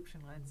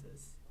 Prescription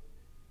lenses.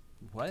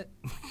 What?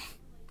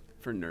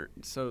 For nerd.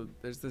 So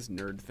there's this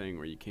nerd thing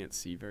where you can't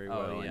see very Oh,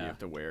 well and yeah. you have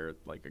to wear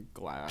like a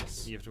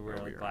glass. You have to wear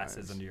over like your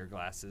glasses eyes. under your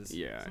glasses.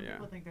 Yeah, Some yeah.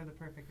 people think they're the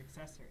perfect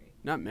accessory.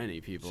 Not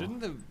many people. Shouldn't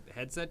the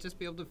headset just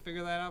be able to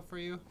figure that out for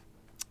you?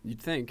 You'd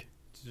think.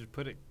 To just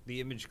put the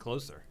image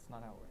closer. It's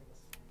not how it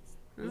works.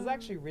 This is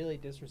actually really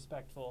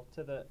disrespectful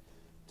to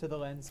the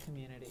lens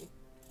community.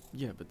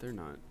 Yeah, but they're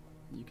not.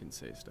 You can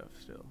say stuff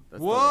still.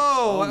 That's Whoa,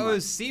 oh that my-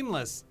 was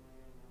seamless.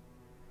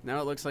 Now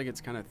it looks like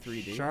it's kind of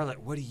 3D. Charlotte,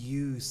 what do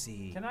you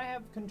see? Can I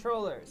have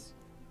controllers?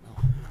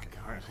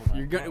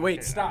 You're gonna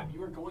wait. Stop.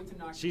 You are going to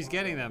knock. She's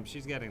getting them.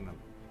 She's getting them.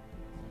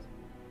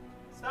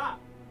 Stop.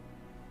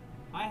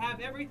 I have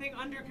everything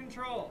under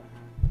control.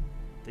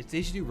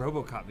 They should do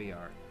RoboCop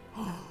VR.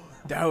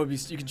 That would be.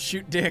 You could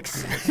shoot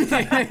dicks.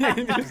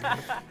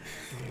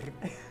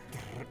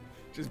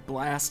 just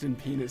blasting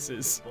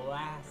penises.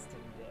 Blasting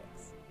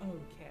dicks.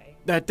 Okay.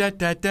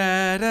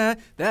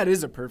 That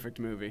is a perfect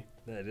movie.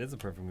 That is a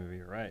perfect movie.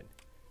 You're right.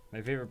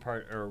 My favorite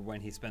part are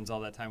when he spends all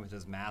that time with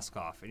his mask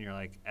off, and you're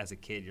like, as a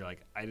kid, you're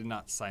like, I did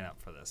not sign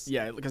up for this.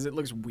 Yeah, because it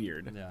looks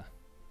weird. Yeah.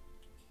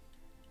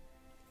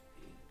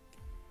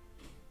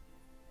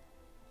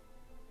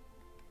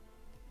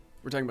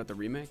 We're talking about the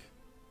remake,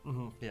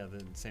 Yeah,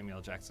 the Samuel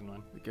L. Jackson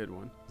one. the good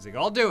one. He's like,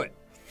 I'll do it,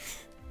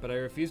 but I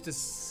refuse to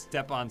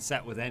step on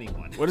set with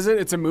anyone. What is it?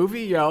 It's a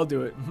movie? Yeah, I'll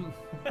do it.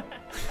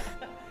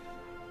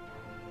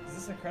 Is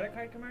this a credit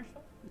card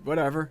commercial?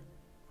 Whatever.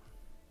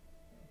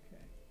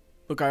 Okay.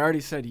 Look, I already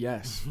said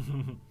yes.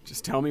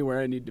 Just tell me where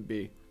I need to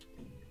be.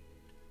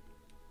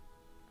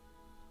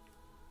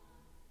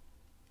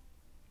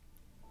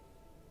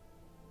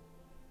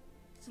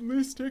 Is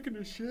Liz taking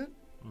a shit?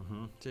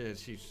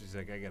 She's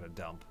like, I got a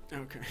dump.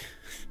 Okay.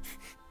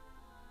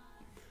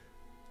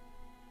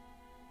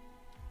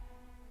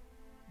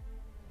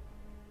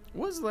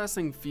 What was the last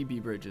thing Phoebe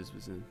Bridges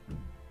was in?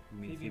 You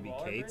mean Phoebe Phoebe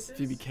Waller-Bridges? Cates?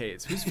 Phoebe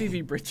Cates. Who's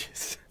Phoebe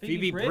Bridges?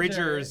 Phoebe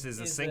Bridgers is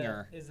a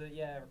singer. Is a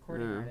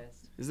recording Yeah.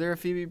 artist. Is there a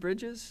Phoebe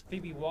Bridges?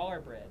 Phoebe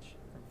Waller-Bridge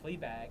from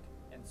Fleabag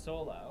and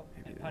Solo,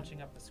 Maybe and that.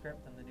 punching up the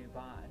script on the new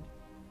Bond.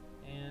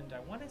 And I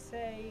want to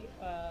say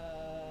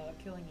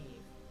Killing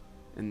Eve.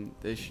 And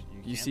You you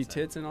can't see say.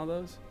 tits in all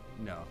those?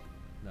 No,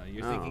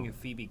 you're Oh. thinking of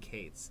Phoebe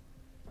Cates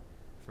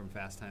from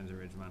Fast Times at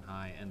Ridgemont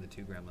High and the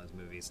two Gremlins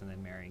movies, and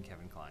then marrying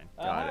Kevin Kline.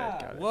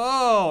 Got it.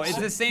 Whoa, it's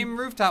the same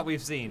rooftop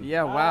we've seen.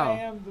 Yeah, wow.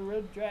 am the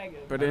Red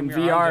Dragon. But I'm in your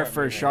VR arm for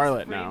driver.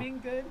 Charlotte now.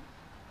 Good?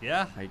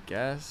 Yeah. I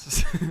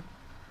guess.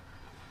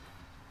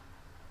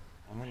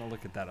 I'm gonna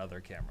look at that other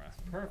camera.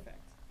 Perfect.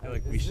 I feel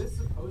like we should.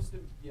 supposed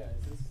to? Yeah,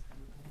 is this?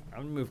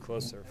 I'm gonna move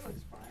closer.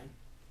 Fine.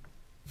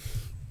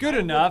 Good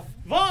enough.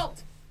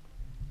 Vault!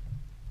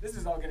 This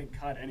is all getting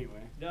cut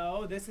anyway.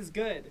 No, this is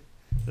good.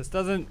 This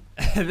doesn't.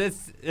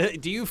 This.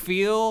 Do you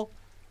feel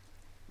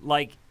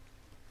like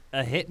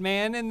a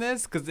hitman in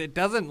this? Because it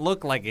doesn't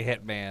look like a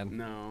hitman.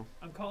 No.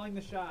 I'm calling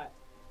the shot.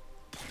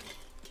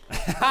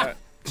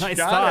 Nice Got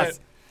toss.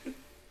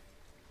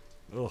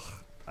 Ugh,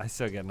 I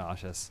still get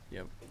nauseous.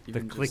 Yep. The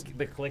Even click, just-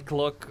 the click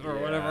look or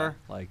Yeah. whatever.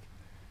 Like,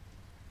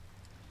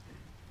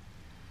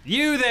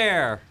 you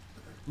there?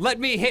 Let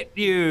me hit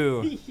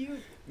you.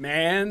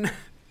 Man.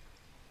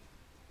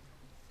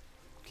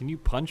 Can you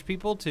punch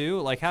people too?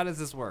 Like, how does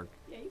this work?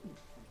 Yeah, you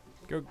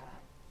Go.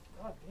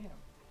 God damn.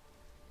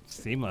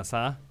 Seamless,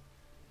 huh?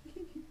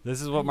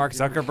 This is what Mark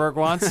Zuckerberg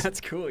wants. That's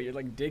cool. You're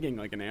like digging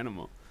like an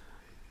animal.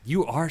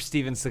 You are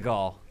Steven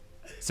Seagal.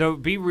 So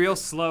be real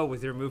slow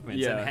with your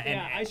movements. Yeah. And,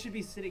 Yeah, I should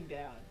be sitting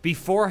down.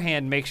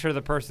 beforehand, make sure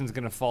the person's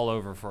gonna fall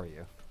over for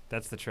you.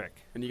 That's the trick.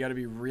 And you got to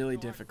be really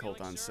difficult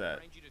on set.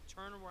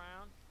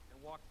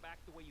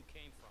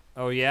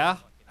 Oh yeah?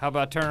 How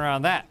about turn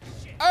around that?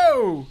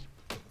 Oh!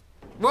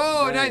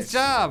 Whoa, Nice. nice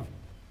job.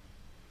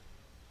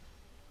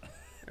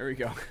 There we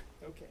go.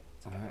 Okay.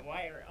 All right.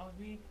 Wire on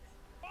me.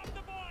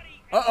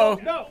 Uh-oh.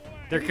 No!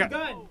 They're Give me the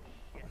co- gun!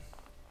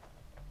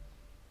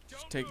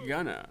 Just take a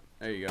gun out.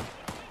 There you go.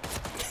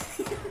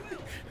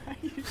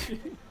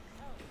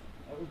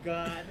 Oh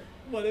god.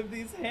 One of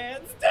these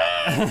hands.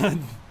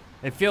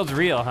 It feels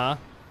real, huh?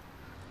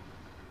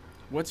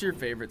 What's your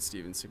favorite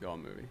Steven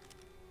Seagal movie?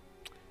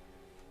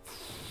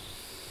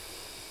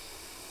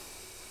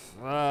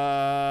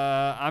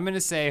 I'm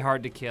gonna say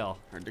Hard to Kill.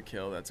 Hard to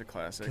Kill. That's a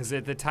classic. Because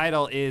the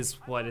title is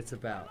what it's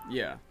about.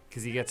 Yeah.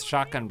 Because he gets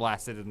shotgun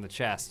blasted in the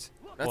chest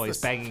That's while the he's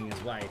s- banging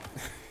his wife.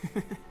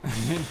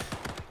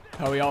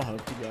 How we all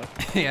hope to go.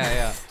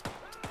 yeah.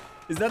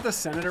 Is that the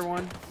Senator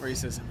one where he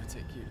says, "I'm gonna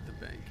take you to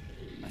the bank"?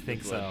 I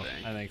think Blood so.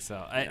 bank. I think so.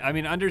 I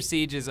mean, Under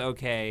Siege is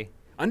okay.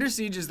 Under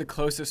Siege is the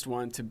closest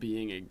one to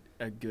being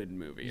a good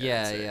movie. I'd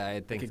Yeah, say. yeah,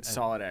 I think like a so.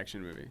 solid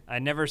action movie. I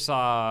never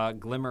saw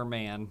Glimmer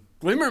Man.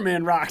 Glimmer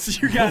Man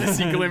rocks. You gotta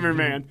see Glimmer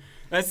Man.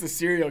 That's the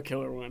serial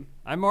killer one.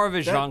 I'm more of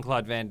a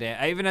Jean-Claude Van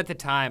Damme. Even at the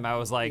time, I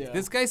was like, Yeah.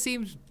 this guy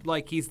seems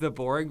like he's the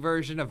boring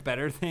version of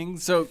better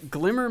things. So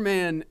Glimmer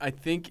Man, I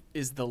think,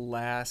 is the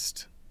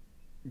last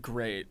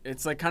great.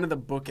 It's like kind of the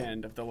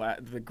bookend of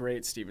the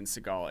great Steven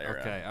Seagal era.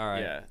 Okay, all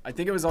right. Yeah, I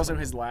think it was also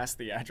his last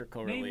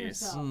theatrical Name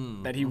release yourself.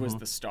 that he was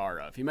the star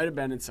of. He might have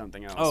been in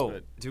something else. Oh,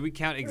 but do we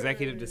count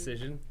Executive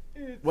Decision?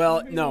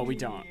 well, no, we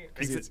don't.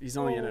 'Cause he's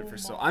only in it for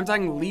so. I'm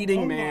talking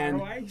leading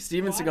man.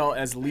 Steven Seagal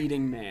as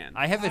leading man.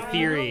 I have a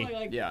theory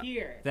Yeah.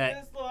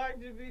 that Just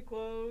like to be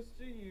close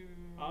to you.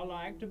 I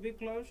like to be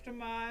close to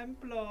my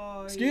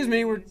employees. Excuse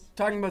me, we're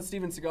talking about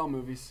Steven Seagal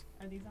movies.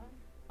 Are these on?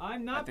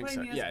 I'm not think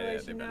playing so. the Yeah, escalation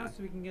they've been now, on.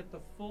 so we can get the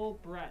full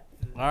breadth.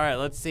 All right,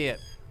 let's see it.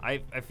 I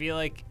feel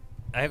like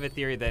I have a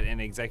theory that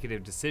in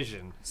Executive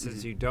Decision,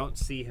 since you don't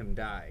see him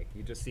die,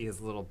 you just see his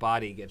little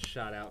body get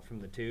shot out from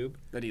the tube.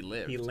 That he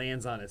lived. He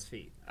lands on his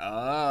feet.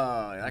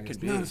 Oh, that could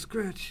be. Not a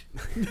scratch.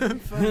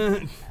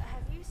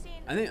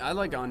 I think I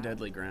like On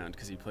Deadly Ground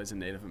because he plays a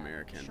Native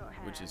American,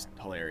 which is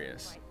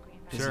hilarious.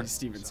 'Cause Sure. he's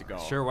Steven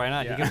Seagal. Sure, why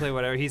not? Yeah. He can play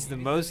whatever. He's the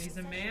most He's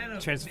a man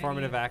of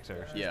transformative many-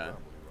 actor. Yeah.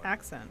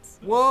 Accents.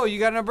 Whoa, you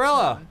got an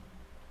umbrella.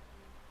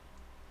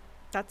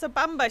 That's a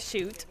bamba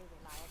shoot.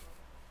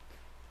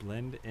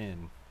 Blend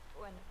in.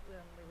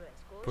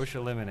 Push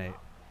eliminate.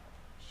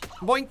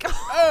 Boink.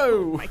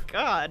 Oh. My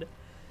God.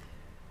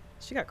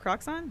 She got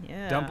Crocs on?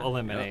 Yeah. Dump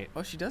eliminate.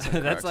 Oh, she does.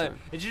 Have That's Crocs like on.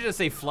 it should just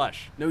say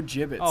flush. No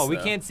gibbets. Oh, we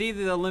though. can't see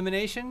the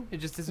elimination? It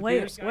just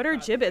disappears? Wait, what are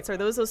gibbets? Are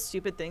those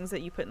stupid things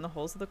that you put in the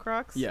holes of the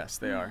Crocs? Yes,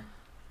 they are.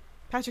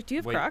 Patrick, do you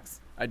have Wait. Crocs?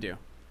 I do.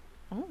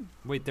 Oh.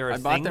 Wait, there are I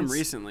bought them things-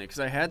 recently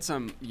because I had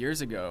some years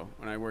ago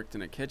when I worked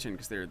in a kitchen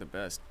because they were the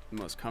best,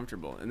 most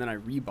comfortable, and then I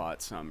rebought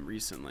some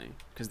recently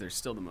because they're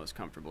still the most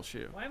comfortable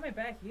shoe. Why am I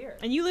back here?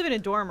 And you live in a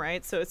dorm,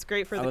 right? So it's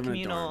great for I the live in a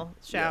communal dorm.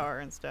 shower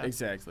and stuff.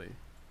 Exactly.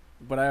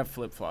 But I have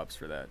flip flops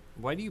for that.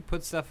 Why do you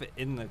put stuff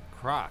in the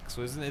Crocs?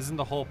 Isn't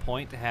the whole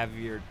point to have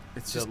your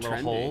It's the just little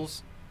trendy.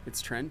 holes?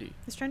 It's trendy.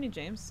 It's trendy,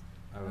 James.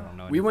 I don't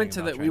know. We went to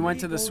anything the about we trendy. went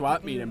to the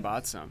swap meet and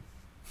bought some.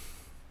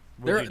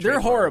 What'd They're you trade they're for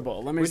 'em?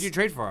 horrible. Let me. What'd you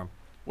trade for them?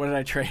 What did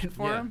I trade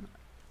for Yeah. them?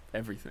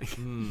 Everything.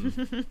 Hmm.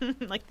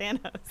 Like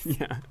Thanos.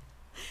 Yeah.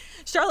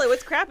 Charlotte,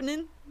 what's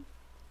crapping?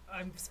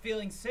 I'm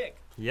feeling sick.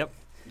 Yep.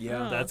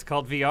 Yeah. Oh. That's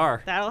called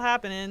VR. That'll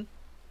happen.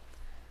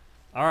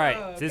 All right.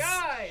 Oh, This.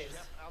 guys,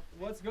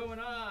 what's going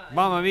on?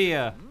 Mamma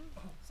mia.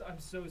 I'm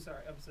so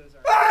sorry. I'm so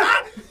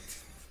sorry.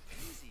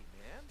 Easy,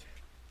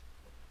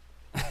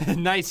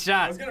 man. Nice I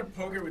shot. was gonna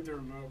poke it with the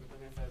remote, but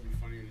then I thought it'd be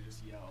funnier to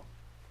just yell.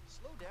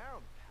 Slow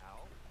down,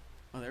 pal.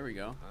 Oh, there we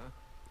go.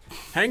 Huh?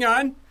 Hang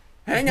on.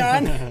 Hang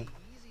on.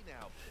 Easy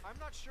now. I'm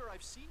not sure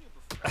I've seen you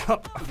before.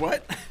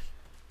 What?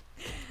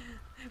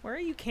 Where are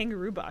you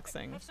kangaroo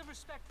boxing? Have some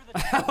respect for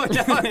the Oh,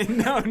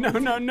 no.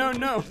 no. No,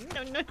 no.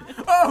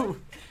 Oh!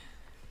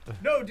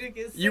 No, Dick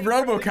is. You safe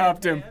from the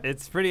Robocopped him. man.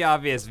 It's pretty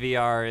obvious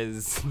VR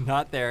is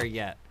not there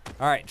yet.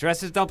 All right,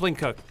 dress as dumpling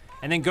cook,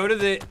 and then go to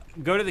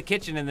the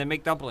kitchen and then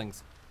make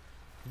dumplings.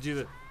 Do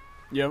the.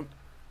 Yep.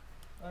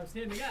 I'm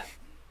standing up.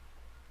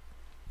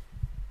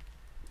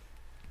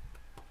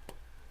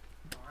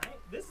 All right,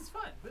 this is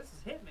fun. This is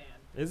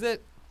Hitman. Is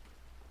it?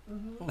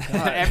 God.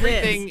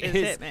 Everything This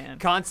is Hitman.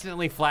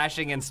 constantly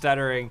flashing and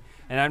stuttering,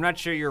 and I'm not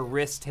sure your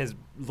wrist has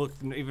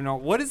looked even.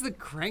 What is the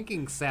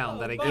cranking sound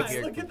that I Fine, get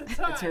here? Look at the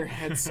time. It's her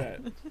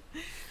headset.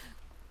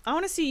 I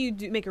want to see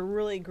you make a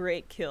really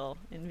great kill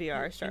in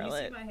VR, Can you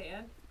Charlotte. see my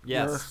hand?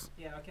 Yes.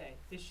 Yeah. Okay.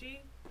 Is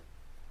she?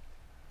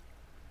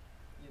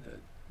 You know,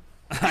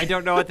 I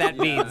don't know what that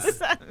Yeah. What means. does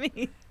that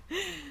mean? Oh.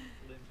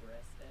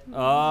 limp-wristed. Uh,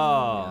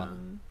 Ow,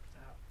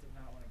 did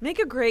not want to. Make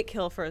a great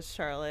kill for us,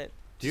 Charlotte.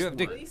 Do you have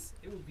to? Please,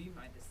 it would be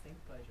my distinct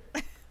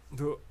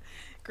pleasure.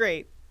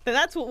 Great. Then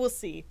that's what we'll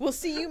see. We'll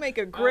see you make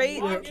a great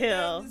I'm walking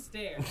kill. down the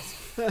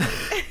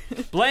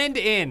stairs. Blend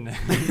in.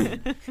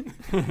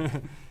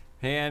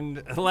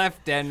 Hand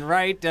left and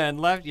right and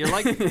left. You're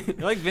like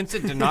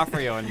Vincent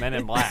D'Onofrio in Men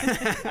in Black.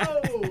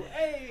 Oh,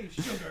 hey,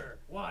 sugar,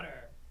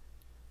 water.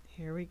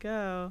 Here we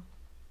go.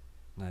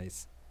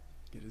 Nice.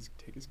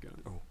 Take his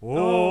gun.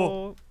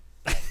 Oh.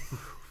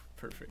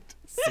 Perfect.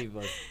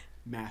 Seamless.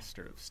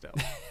 Master of stealth.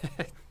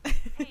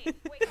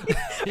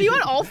 Are you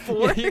on all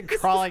fours? You're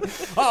crawling.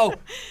 Oh.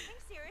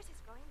 Serious is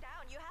going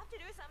down. You have to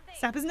do something.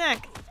 Snap his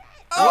neck.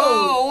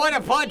 Oh, what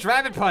a punch.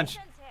 Rabbit punch.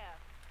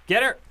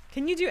 Get her.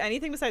 Can you do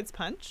anything besides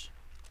punch?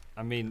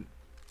 I mean,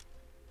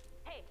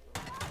 Hey.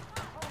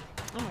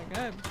 Oh my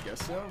god.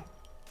 Guess so.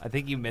 I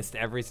think you missed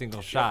every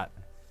single shot.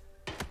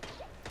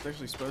 It's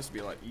actually supposed to be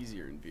a lot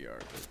easier in VR,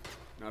 but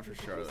not for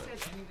Who Charlotte.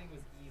 said anything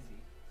was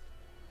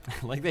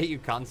easy? Like that you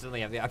constantly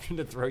have the option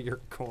to throw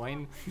your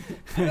coin.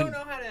 I don't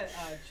know how to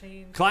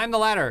change. Climb the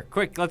ladder.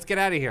 Quick, let's get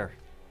out of here.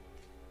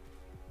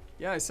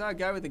 Yeah, I saw a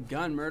guy with a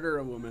gun murder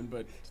a woman,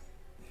 but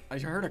I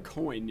heard a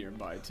coin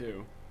nearby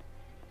too.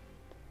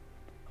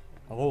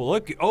 Oh,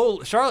 look.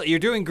 Oh, Charlotte, you're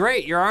doing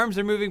great. Your arms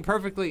are moving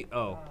perfectly.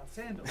 Oh,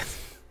 Sandals.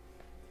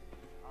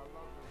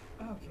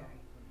 Okay.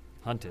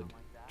 hunted.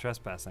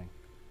 Trespassing.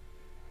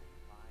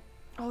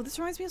 Oh, this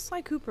reminds me of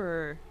Sly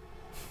Cooper.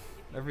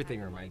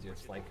 Everything reminds you of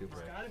Sly Cooper.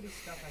 There's gotta be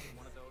stuff I can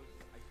one of those.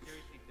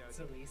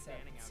 To Lisa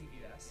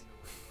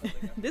at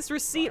CVS. This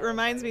receipt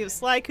reminds me of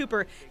Sly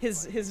Cooper.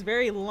 His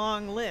very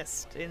long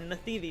list in the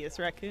Thievius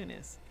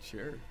Raccoonus.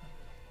 Sure.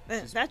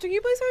 Patrick,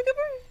 you play Sly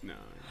Cooper? No.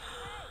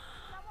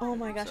 Oh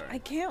my gosh, Sorry. I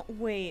can't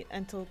wait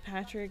until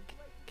Patrick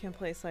can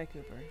play Sly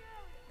Cooper.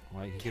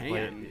 Well, you can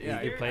play it. Can. You Yeah,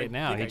 can play I it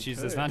now. think He I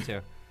chooses could. not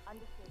to.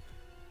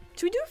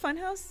 Should we do a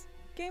Funhouse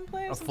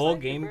gameplay? Of A some full Sly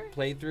game Cooper?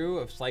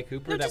 playthrough of Sly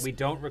Cooper No, that just- we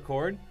don't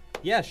record?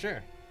 Yeah,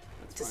 sure.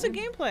 That's Just fine. a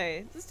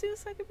gameplay. Let's do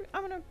Sly Cooper.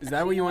 I'm gonna. Is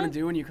that what you want to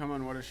do when you come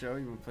on What a Show?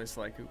 You want to play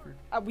Sly Cooper?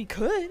 We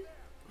could.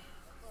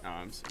 Oh,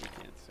 I'm sorry,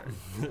 you can't.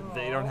 Sorry.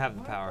 They don't have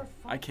the power.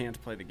 I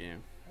can't play the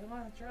game. I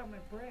want to drop my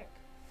brick.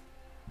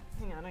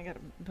 Hang on, I gotta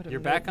put a You're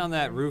note back in on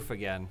that here. roof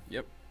again.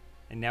 Yep.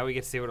 And now we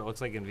get to see what it looks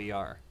like in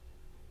VR.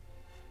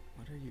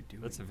 What are you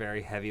doing? That's a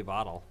very heavy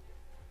bottle.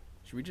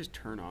 Should we just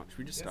turn off? Should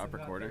we just Guess stop I'm not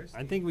recording? thirsty.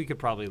 I think we could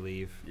probably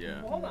leave.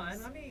 Yeah. Well, hold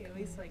on. Let me at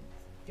least like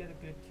get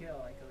a good kill.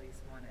 Like at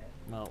least one hit.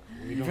 Well,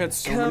 we You've don't had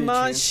so Come many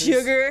on, chances.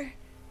 sugar.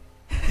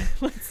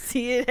 Let's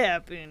see it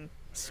happen.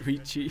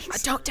 Sweet cheese.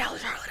 Don't tell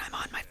Charlotte I'm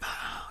on my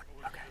phone.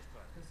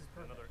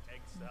 Another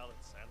egg salad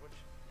sandwich?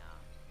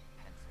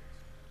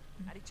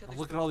 Oh,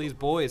 look at all these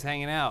boys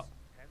hanging out.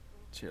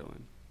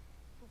 Chilling.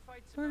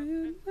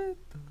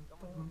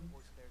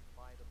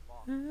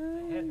 My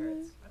head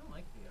hurts. I don't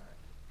like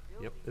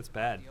VR. Yep, it's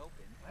bad.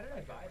 Why did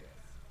I buy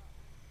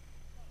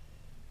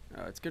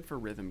this? It's good for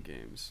rhythm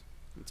games.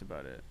 That's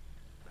about it.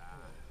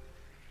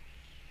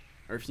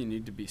 Or if you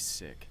need to be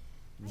sick.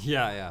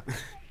 Yeah, yeah.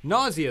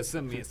 Nausea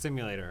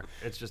simulator.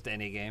 It's just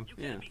any game.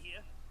 Yeah.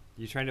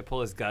 You trying to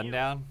pull his gun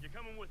down? You're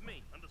coming with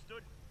me,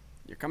 understood?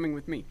 You're coming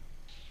with me.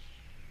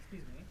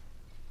 Excuse me.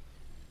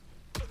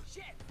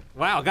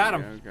 Wow, got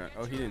him. Yeah,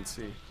 oh, he didn't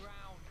see.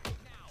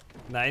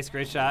 Nice,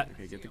 great shot.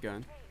 Okay, get the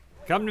gun.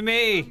 Come to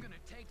me.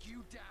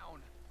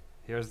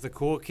 Here's the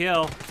cool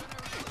kill.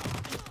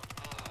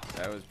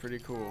 That was pretty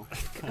cool.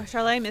 Oh,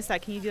 Charlotte, I missed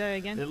that. Can you do that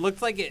again? It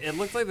looks like it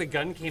looks like the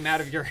gun came out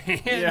of your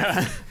hand.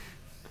 Yeah.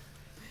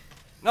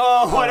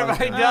 Oh, what have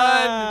I done?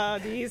 Ah,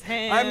 these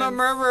hands. I'm a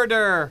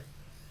murderer.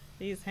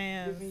 These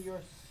hands.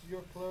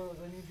 your clothes.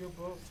 I need your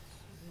books.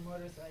 Your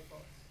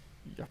motorcycle.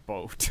 Your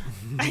boat.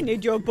 I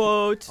need your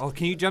boat Oh,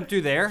 can you jump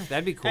through there?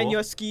 That'd be cool. and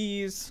your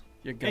skis,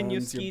 Your guns, and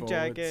your ski boats,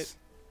 jacket.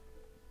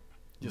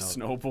 Your No.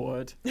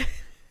 snowboard.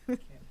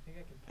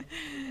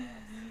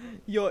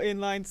 Your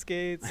inline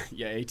skates.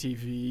 Your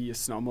ATV. Your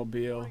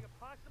snowmobile. A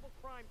possible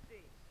crime scene.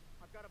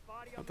 I've got a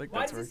body I on think Why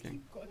that's does this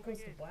working. keep goes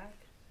to black?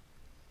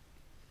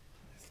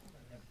 I'm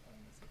never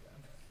playing this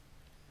again.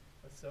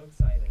 I'm so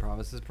excited.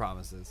 Promises,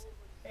 promises.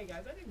 Hey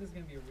guys, I think this is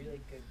gonna be a really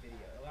good video.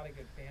 A lot of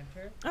good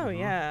banter. Oh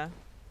yeah.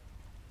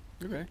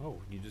 Okay. Oh,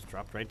 you just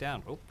dropped right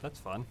down. Oh, that's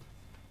fun.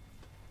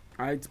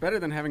 It's better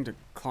than having to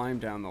climb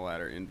down the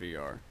ladder in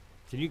VR.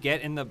 Can you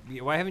get in the?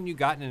 Why haven't you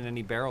gotten in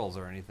any barrels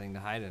or anything to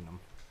hide in them?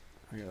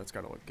 Oh, yeah, that's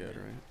got to look good,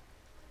 right?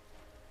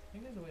 I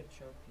think there's a way to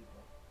choke people.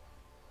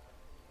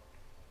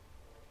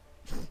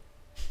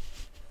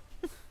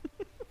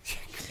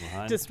 Come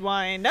on. Just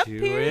wind up Do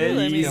here. it.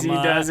 Let me Come Easy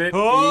on. does it.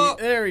 Oh!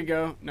 There we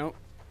go. Nope.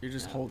 You're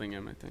just holding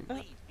him, I think.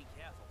 Please be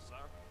careful, sir.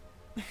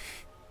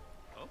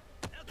 Oh,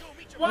 now go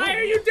meet your Why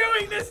are you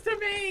doing this to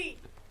me?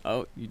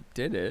 Oh, you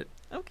did it.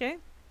 Okay.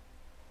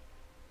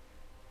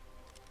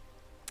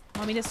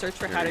 Want me to search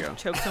for There how we to go.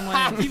 choke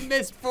someone? You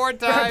missed 4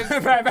 times.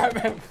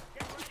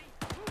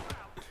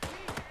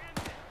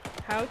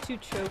 How to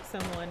choke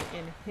someone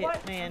in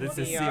Hitman This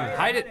is VR.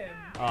 hide it.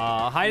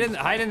 Hide in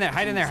there.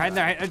 Hide in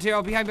there.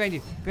 Oh, behind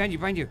you.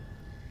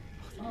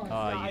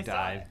 Oh, you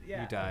died. You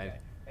died. Okay.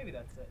 Maybe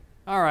that's it.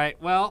 All right.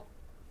 Well,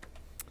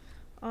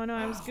 Oh no,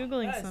 I was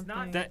googling That is not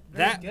something.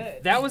 Very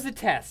good. that was a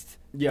test.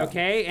 Yeah.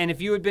 Okay. And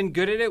if you had been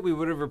good at it, we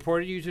would have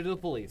reported you to the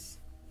police.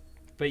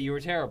 But you were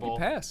terrible. You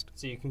passed.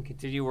 So you can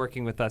continue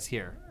working with us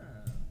here.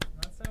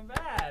 Not so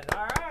bad.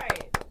 All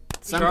right.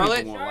 Some Charlotte,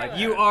 people won't like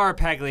you are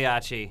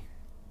Pagliacci.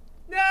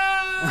 No.